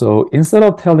 So instead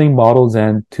of telling Model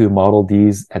Zen to model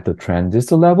these at the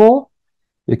transistor level,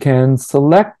 you can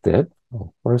select it.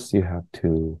 Well, first, you have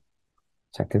to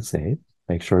check and save,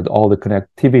 make sure that all the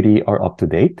connectivity are up to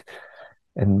date.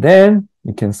 And then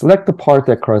you can select the part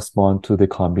that corresponds to the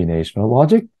combinational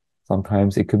logic.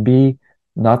 Sometimes it could be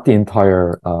not the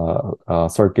entire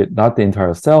circuit, not the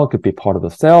entire cell, it could be part of the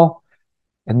cell.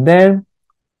 And then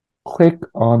click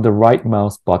on the right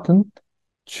mouse button,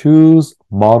 choose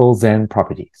Model Zen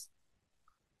properties.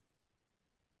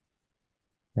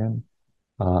 And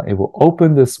it will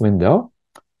open this window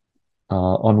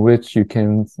on which you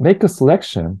can make a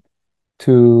selection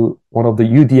to one of the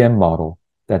UDM model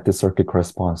that the circuit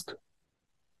corresponds to.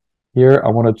 Here, I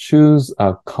want to choose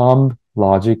a comb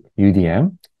logic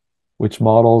UDM, which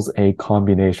models a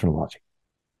combination logic.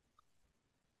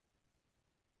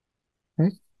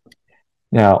 Okay.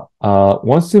 Now,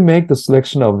 once you make the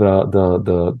selection of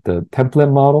the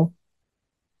template model,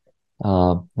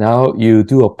 now you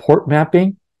do a port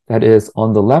mapping. That is,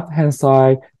 on the left-hand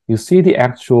side, you see the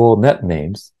actual net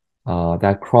names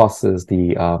that crosses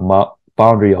the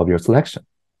boundary of your selection.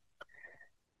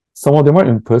 Some of them are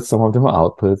inputs, some of them are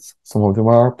outputs, some of them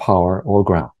are power or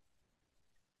ground.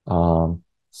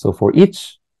 So for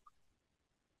each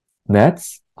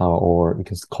nets, or you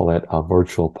can call it a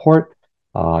virtual port,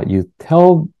 you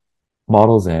tell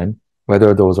Model Zen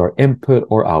whether those are input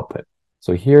or output.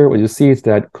 So here what you see is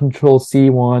that control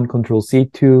C1, control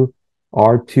C2,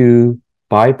 R2,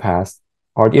 bypass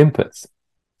are the inputs.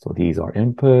 So these are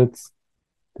inputs,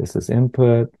 this is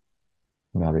input,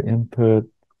 another input,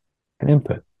 and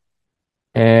input.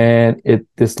 And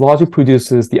this logic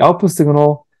produces the output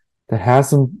signal that has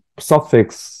some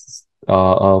suffix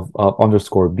of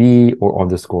underscore B or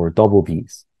underscore double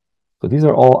Bs. So these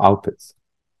are all outputs.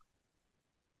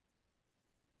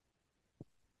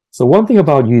 So one thing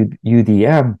about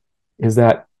UDM is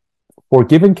that for a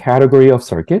given category of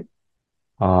circuit,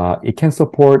 it can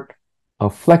support a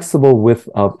flexible width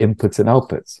of inputs and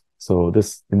outputs. So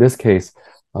in this case,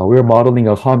 we're modeling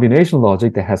a combination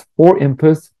logic that has 4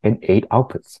 inputs and 8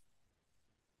 outputs.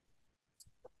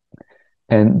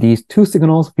 And these 2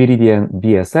 signals, VDD and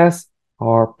VSS,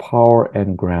 are power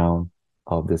and ground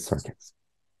of these circuits.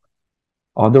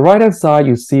 On the right-hand side,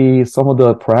 you see some of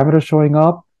the parameters showing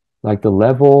up, like the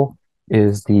level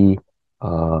is the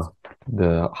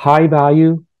high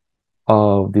value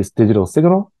of this digital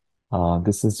signal.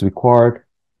 This is required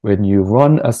when you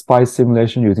run a SPICE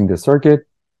simulation using the circuit.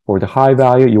 For the high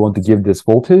value, you want to give this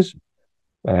voltage.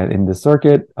 And in the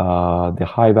circuit, the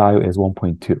high value is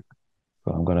 1.2.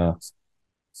 So I'm going to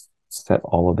set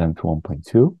all of them to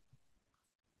 1.2.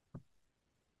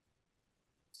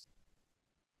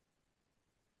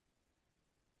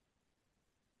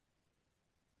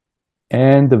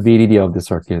 And the VDD of the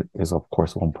circuit is, of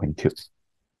course, 1.2.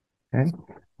 Okay.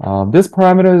 This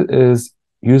parameter is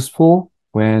useful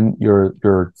when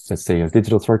let's say, a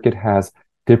digital circuit has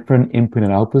different input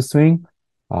and output swing,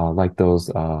 like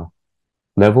those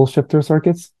level shifter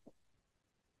circuits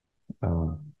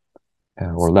or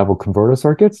level converter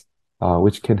circuits,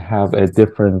 which can have a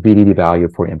different VDD value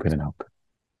for input and output.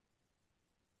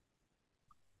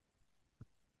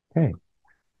 Okay.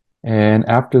 And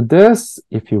after this,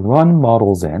 if you run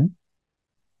models in,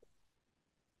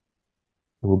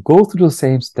 it will go through the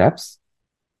same steps,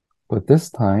 but this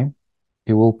time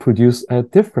it will produce a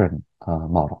different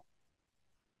model.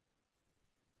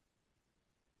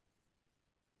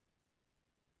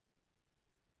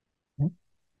 Okay.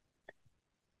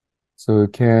 So you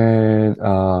can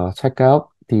check out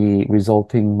the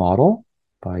resulting model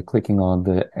by clicking on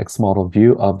the XMODEL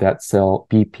view of that cell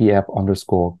BPF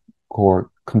underscore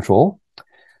core control.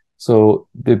 So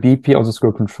the BP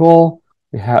underscore control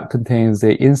contains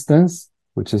a instance,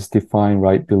 which is defined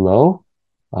right below,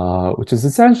 which is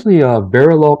essentially a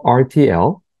Verilog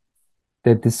RTL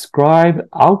that describe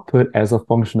output as a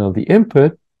function of the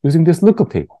input using this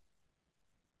lookup table.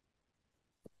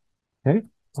 Okay,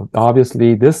 so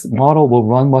obviously this model will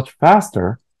run much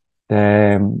faster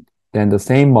than the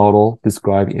same model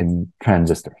described in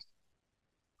transistors.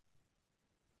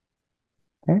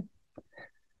 Okay,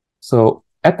 so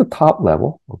at the top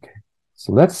level, okay,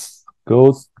 so let's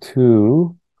go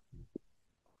to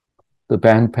the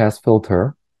bandpass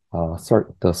filter,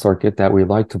 the circuit that we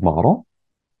like to model.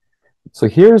 So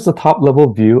here's the top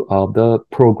level view of the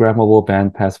programmable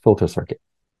bandpass filter circuit.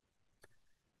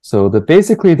 So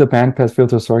basically the bandpass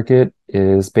filter circuit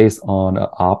is based on an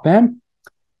op-amp,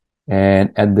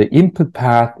 and at the input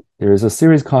path, there is a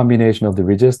series combination of the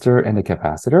resistor and the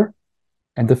capacitor.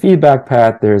 And the feedback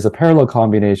path, there is a parallel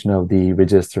combination of the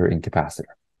resistor and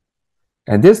capacitor.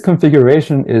 And this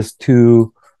configuration is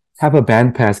to have a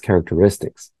bandpass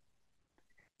characteristics.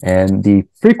 And the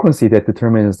frequency that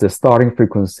determines the starting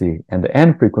frequency and the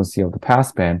end frequency of the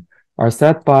passband are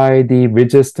set by the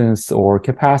resistance or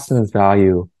capacitance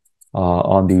value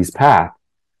on these paths.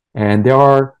 And there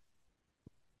are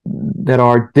that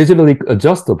are digitally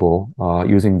adjustable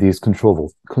using these control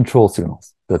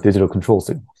signals, the digital control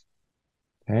signals.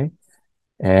 Okay,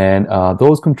 and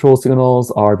those control signals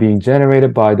are being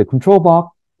generated by the control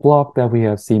block that we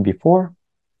have seen before.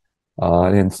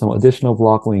 And some additional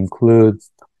block will include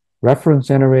reference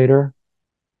generator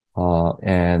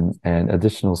and an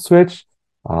additional switch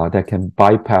that can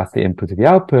bypass the input to the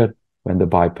output when the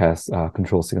bypass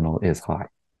control signal is high.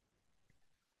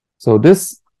 So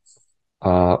this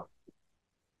one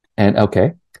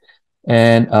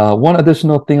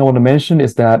additional thing I want to mention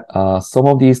is that some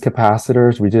of these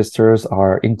capacitors, resistors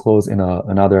are enclosed in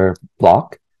another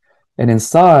block. And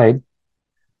inside,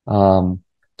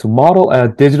 to model a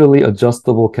digitally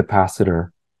adjustable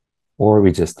capacitor or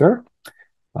resistor,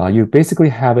 you basically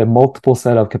have a multiple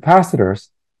set of capacitors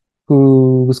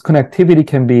whose connectivity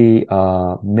can be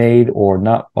made or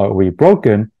not, or be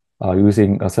broken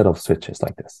using a set of switches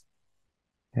like this.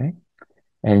 Okay.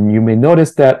 And you may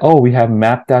notice that, we have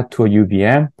mapped that to a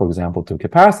UVM, for example, to a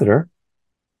capacitor,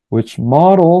 which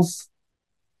models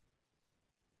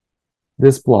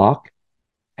this block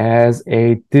as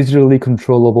a digitally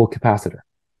controllable capacitor.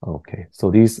 Okay,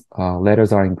 so these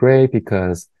letters are in gray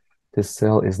because this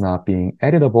cell is not being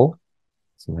editable.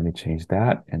 So let me change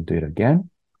that and do it again.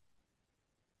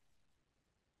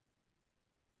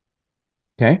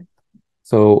 Okay.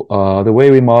 So the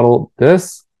way we model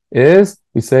this is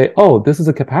we say, oh, this is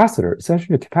a capacitor. It's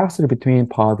actually a capacitor between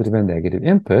positive and negative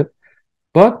input,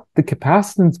 but the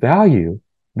capacitance value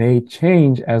may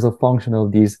change as a function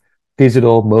of these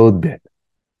digital mode bit,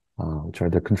 which are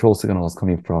the control signals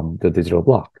coming from the digital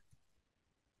block.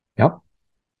 Yep.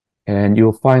 And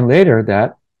you'll find later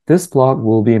that this block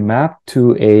will be mapped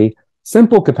to a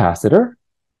simple capacitor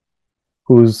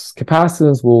whose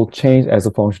capacitance will change as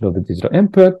a function of the digital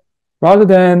input rather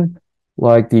than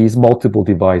like these multiple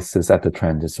devices at the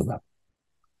transistor level.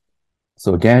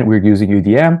 So again, we're using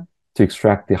UVM to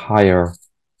extract the higher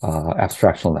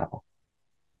abstraction level.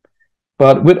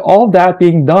 But with all that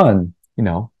being done,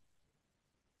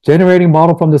 generating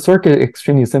model from the circuit is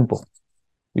extremely simple.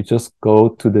 You just go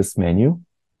to this menu,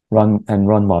 run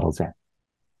model gen.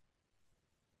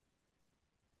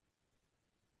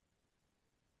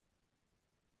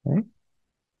 Okay.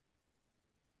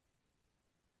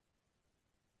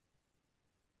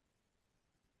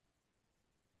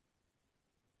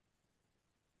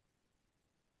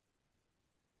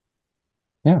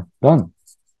 Yeah, done.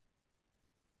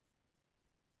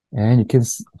 And you can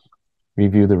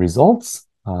review the results.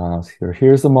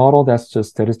 Here's the model that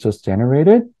is just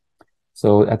generated.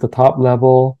 So at the top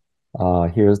level,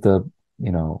 here's the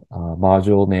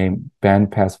module named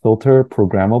bandpass filter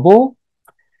programmable,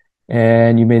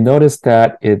 and you may notice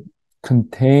that it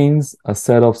contains a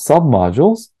set of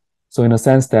submodules. So in a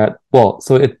sense that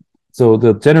so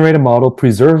the generated model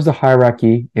preserves the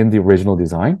hierarchy in the original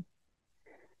design,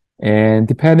 and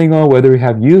depending on whether you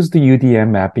have used the UDM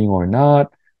mapping or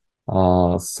not,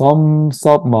 some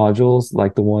submodules,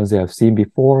 like the ones they have seen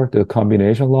before, the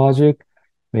combination logic,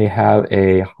 may have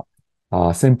a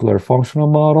simpler functional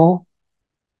model.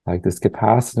 Like this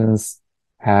capacitance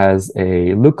has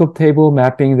a lookup table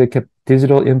mapping the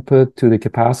digital input to the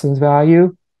capacitance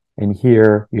value. And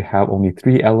here you have only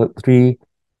three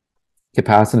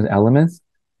capacitance elements,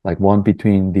 like one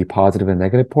between the positive and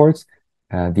negative ports,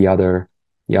 and the other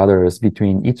is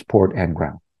between each port and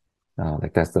ground.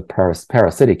 Like that's the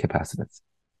parasitic capacitance.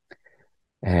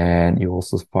 And you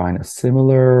also find a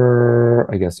similar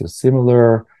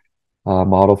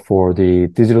model for the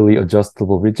digitally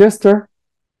adjustable register,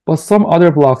 but some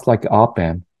other blocks like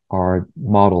op-amp are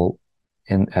modeled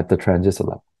at the transistor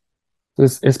level. So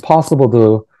it's possible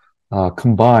to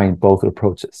combine both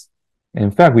approaches. In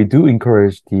fact, we do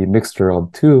encourage the mixture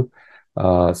of two.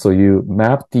 So you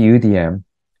map the UDM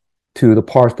to the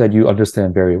parts that you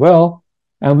understand very well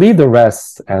and leave the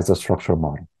rest as a structural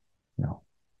model.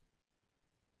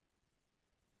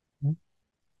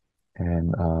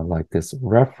 And like this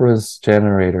reference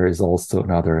generator is also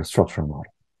another structural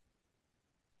model.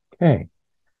 Okay.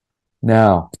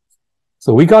 Now,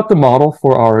 so we got the model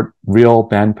for our real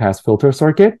bandpass filter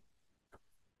circuit.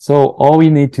 So all we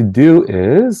need to do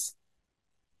is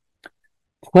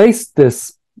place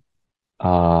this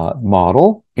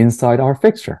model inside our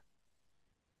fixture.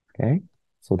 Okay.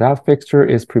 So that fixture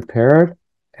is prepared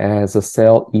as a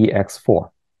cell EX4.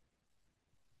 All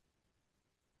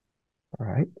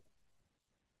right.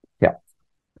 Yeah.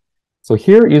 So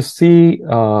here you see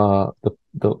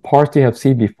the parts you have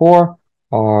seen before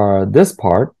are this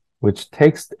part, which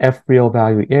takes the F real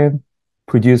value in,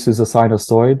 produces a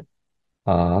sinusoid.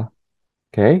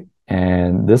 Okay.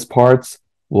 And this part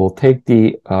will take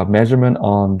the measurement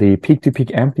on the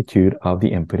peak-to-peak amplitude of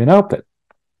the input and output.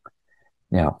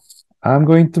 Now, I'm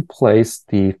going to place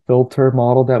the filter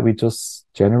model that we just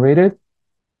generated,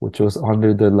 which was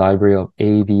under the library of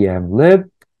AVM lib,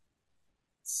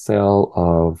 cell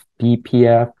of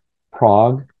BPF,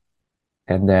 prog,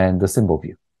 and then the symbol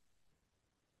view.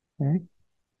 Okay.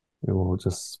 We will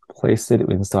just place it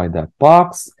inside that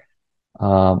box.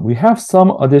 We have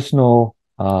some additional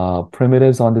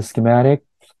primitives on the schematic.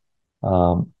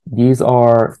 These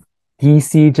are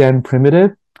DC gen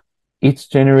primitive. Each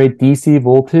generate DC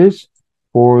voltage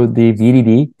for the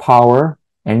VDD, power,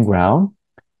 and ground,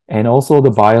 and also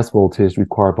the bias voltage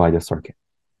required by the circuit.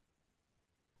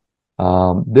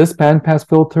 This bandpass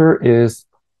filter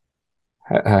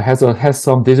has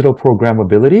some digital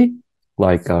programmability,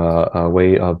 like a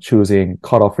way of choosing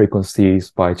cutoff frequencies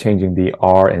by changing the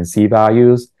R and C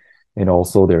values, and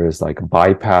also there is like a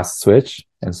bypass switch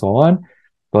and so on.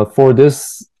 But for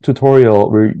this tutorial,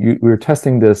 we're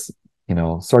testing this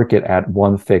circuit at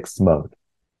one fixed mode.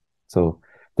 So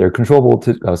their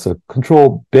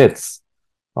control bits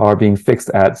are being fixed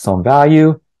at some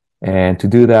value. And to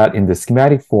do that in the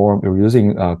schematic form, we're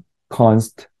using a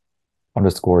const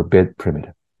underscore bit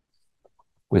primitive,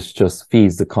 which just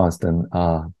feeds the constant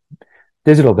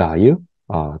digital value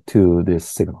to this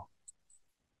signal.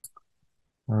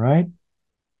 All right.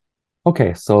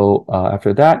 Okay, so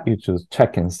after that, you choose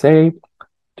check and save.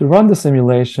 To run the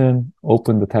simulation,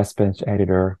 open the test bench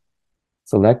editor,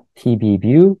 select TB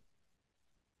view,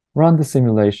 run the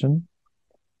simulation.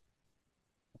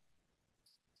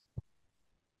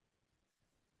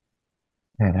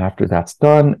 And after that's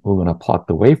done, we're going to plot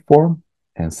the waveform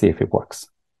and see if it works.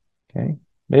 Okay.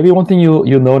 Maybe one thing you'll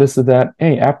notice is that,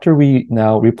 hey, after we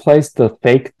now replace the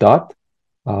fake dot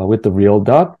with the real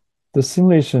dot, the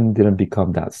simulation didn't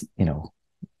become that,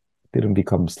 didn't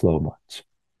become slow much.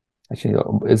 Actually,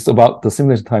 it's about the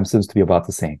simulation time seems to be about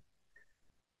the same.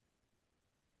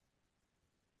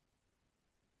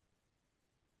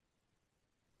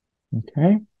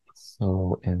 Okay,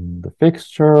 so in the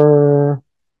fixture,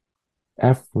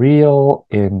 F real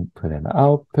input and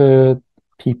output,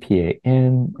 PPA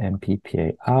in and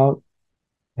PPA out.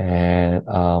 And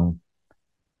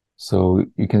so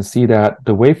you can see that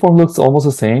the waveform looks almost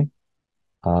the same.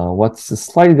 What's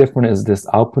slightly different is this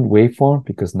output waveform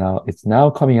because now it's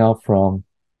coming out from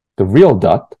the real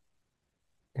dot.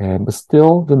 But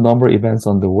still, the number of events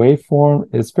on the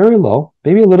waveform is very low,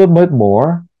 maybe a little bit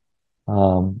more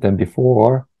than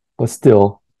before, but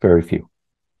still very few.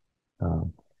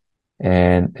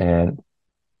 And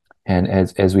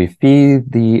as we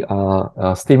feed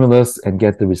the stimulus and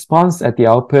get the response at the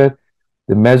output,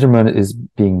 the measurement is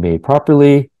being made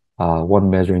properly.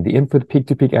 One measuring the input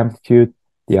peak-to-peak amplitude,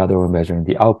 the other one measuring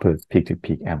the output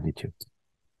peak-to-peak amplitude.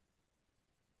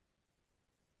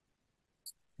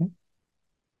 Okay.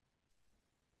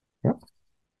 Yep.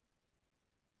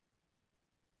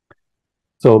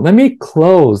 So let me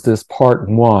close this part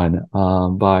one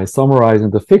by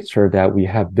summarizing the fixture that we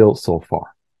have built so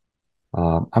far.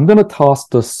 I'm going to toss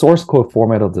the source code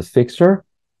format of the fixture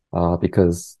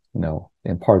because,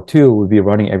 in part two, we'll be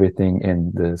running everything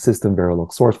in the system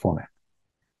Verilog source format.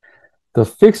 The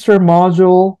fixture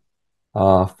module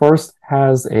first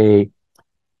has a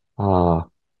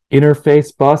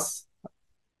interface bus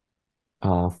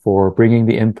for bringing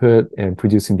the input and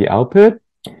producing the output.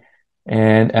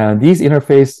 And these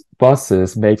interface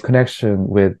buses make connection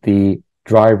with the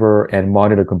driver and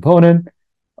monitor component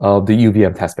of the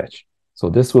UVM test bench. So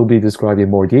this will be described in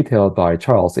more detail by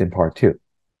Charles in part two.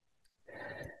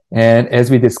 And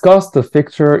as we discussed, the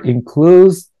fixture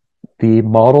includes the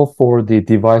model for the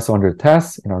device under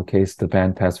test, in our case, the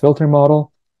bandpass filter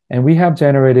model. And we have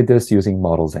generated this using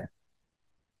ModelZen.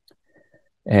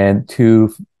 And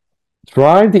to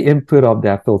drive the input of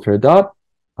that filter dot,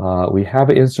 we have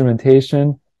an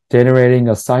instrumentation generating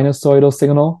a sinusoidal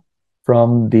signal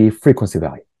from the frequency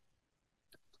value.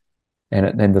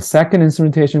 And then the second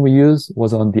instrumentation we used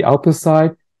was on the output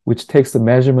side, which takes the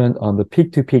measurement on the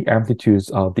peak-to-peak amplitudes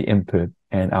of the input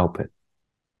and output.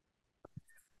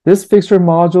 This fixture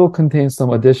module contains some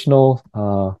additional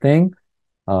thing.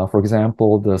 For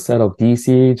example, the set of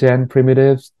DC gen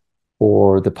primitives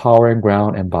for the power and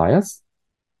ground and bias.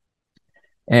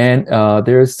 And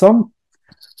there's some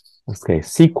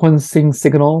sequencing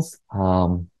signals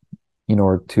in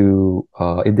order to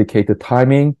indicate the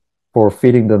timing for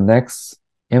feeding the next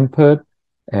input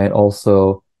and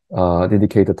also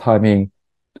indicate the timing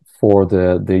for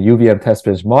the UVM test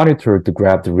bench monitor to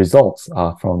grab the results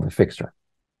from the fixture.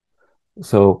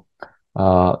 So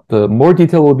the more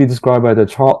detail will be described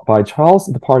by Charles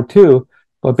in the part two,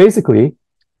 but basically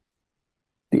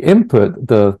the input,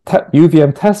 the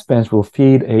UVM test bench will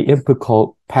feed a input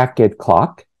called packet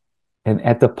clock. And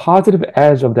at the positive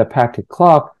edge of that packet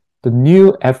clock, the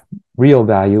new F real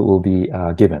value will be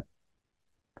given.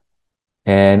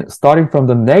 And starting from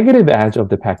the negative edge of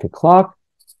the packet clock,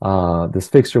 this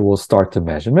fixture will start the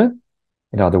measurement.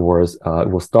 In other words, it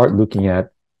will start looking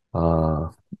at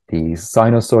the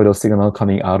sinusoidal signal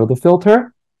coming out of the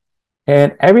filter.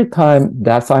 And every time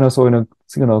that sinusoidal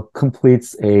signal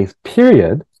completes a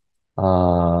period,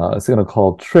 a signal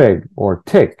called trig or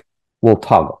tick will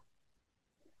toggle.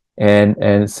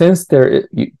 And since there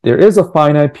is a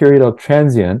finite period of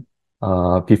transient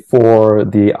before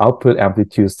the output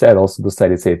amplitude settles to the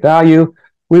steady state value,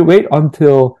 we wait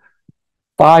until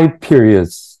 5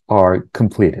 periods are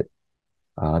completed.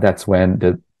 That's when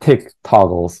the tick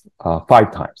toggles 5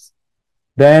 times.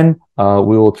 Then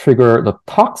we will trigger the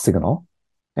talk signal,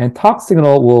 and talk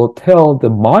signal will tell the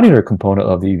monitor component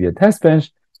of the UVM test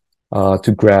bench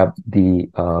to grab the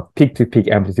peak-to-peak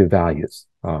amplitude values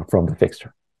from the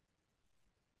fixture.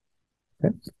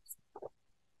 Okay.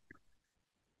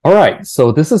 All right,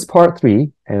 so this is part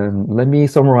 3, and let me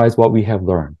summarize what we have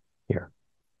learned here.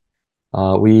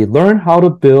 We learned how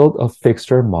to build a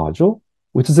fixture module,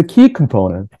 which is a key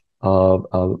component of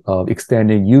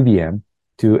extending UVM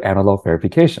to analog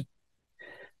verification.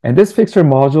 And this fixture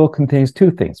module contains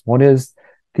 2 things. One is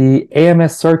the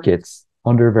AMS circuits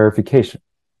under verification.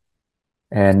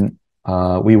 And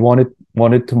we wanted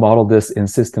to model this in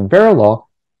system Verilog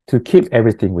to keep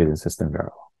everything within system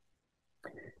Verilog.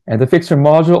 And the fixture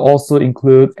module also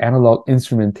includes analog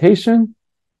instrumentation,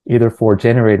 either for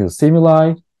generating the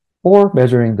stimuli or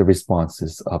measuring the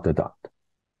responses of the dot.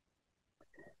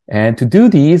 And to do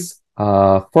these,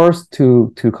 first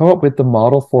to come up with the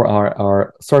model for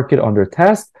our circuit under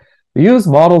test, we use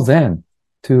Model Zen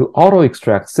to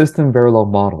auto-extract system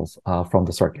Verilog models from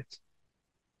the circuits.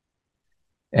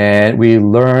 And we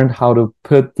learned how to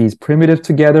put these primitives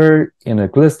together in a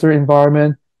Glister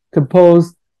environment,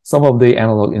 compose some of the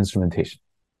analog instrumentation.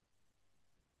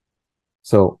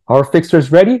 So our fixture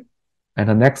is ready, and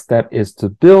the next step is to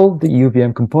build the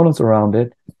UVM components around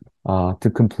it to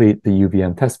complete the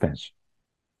UVM test bench.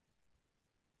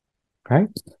 Okay.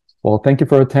 Well, thank you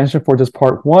for your attention for this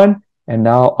part 1, and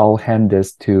now I'll hand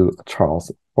this to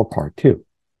Charles for part 2.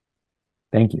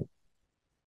 Thank you.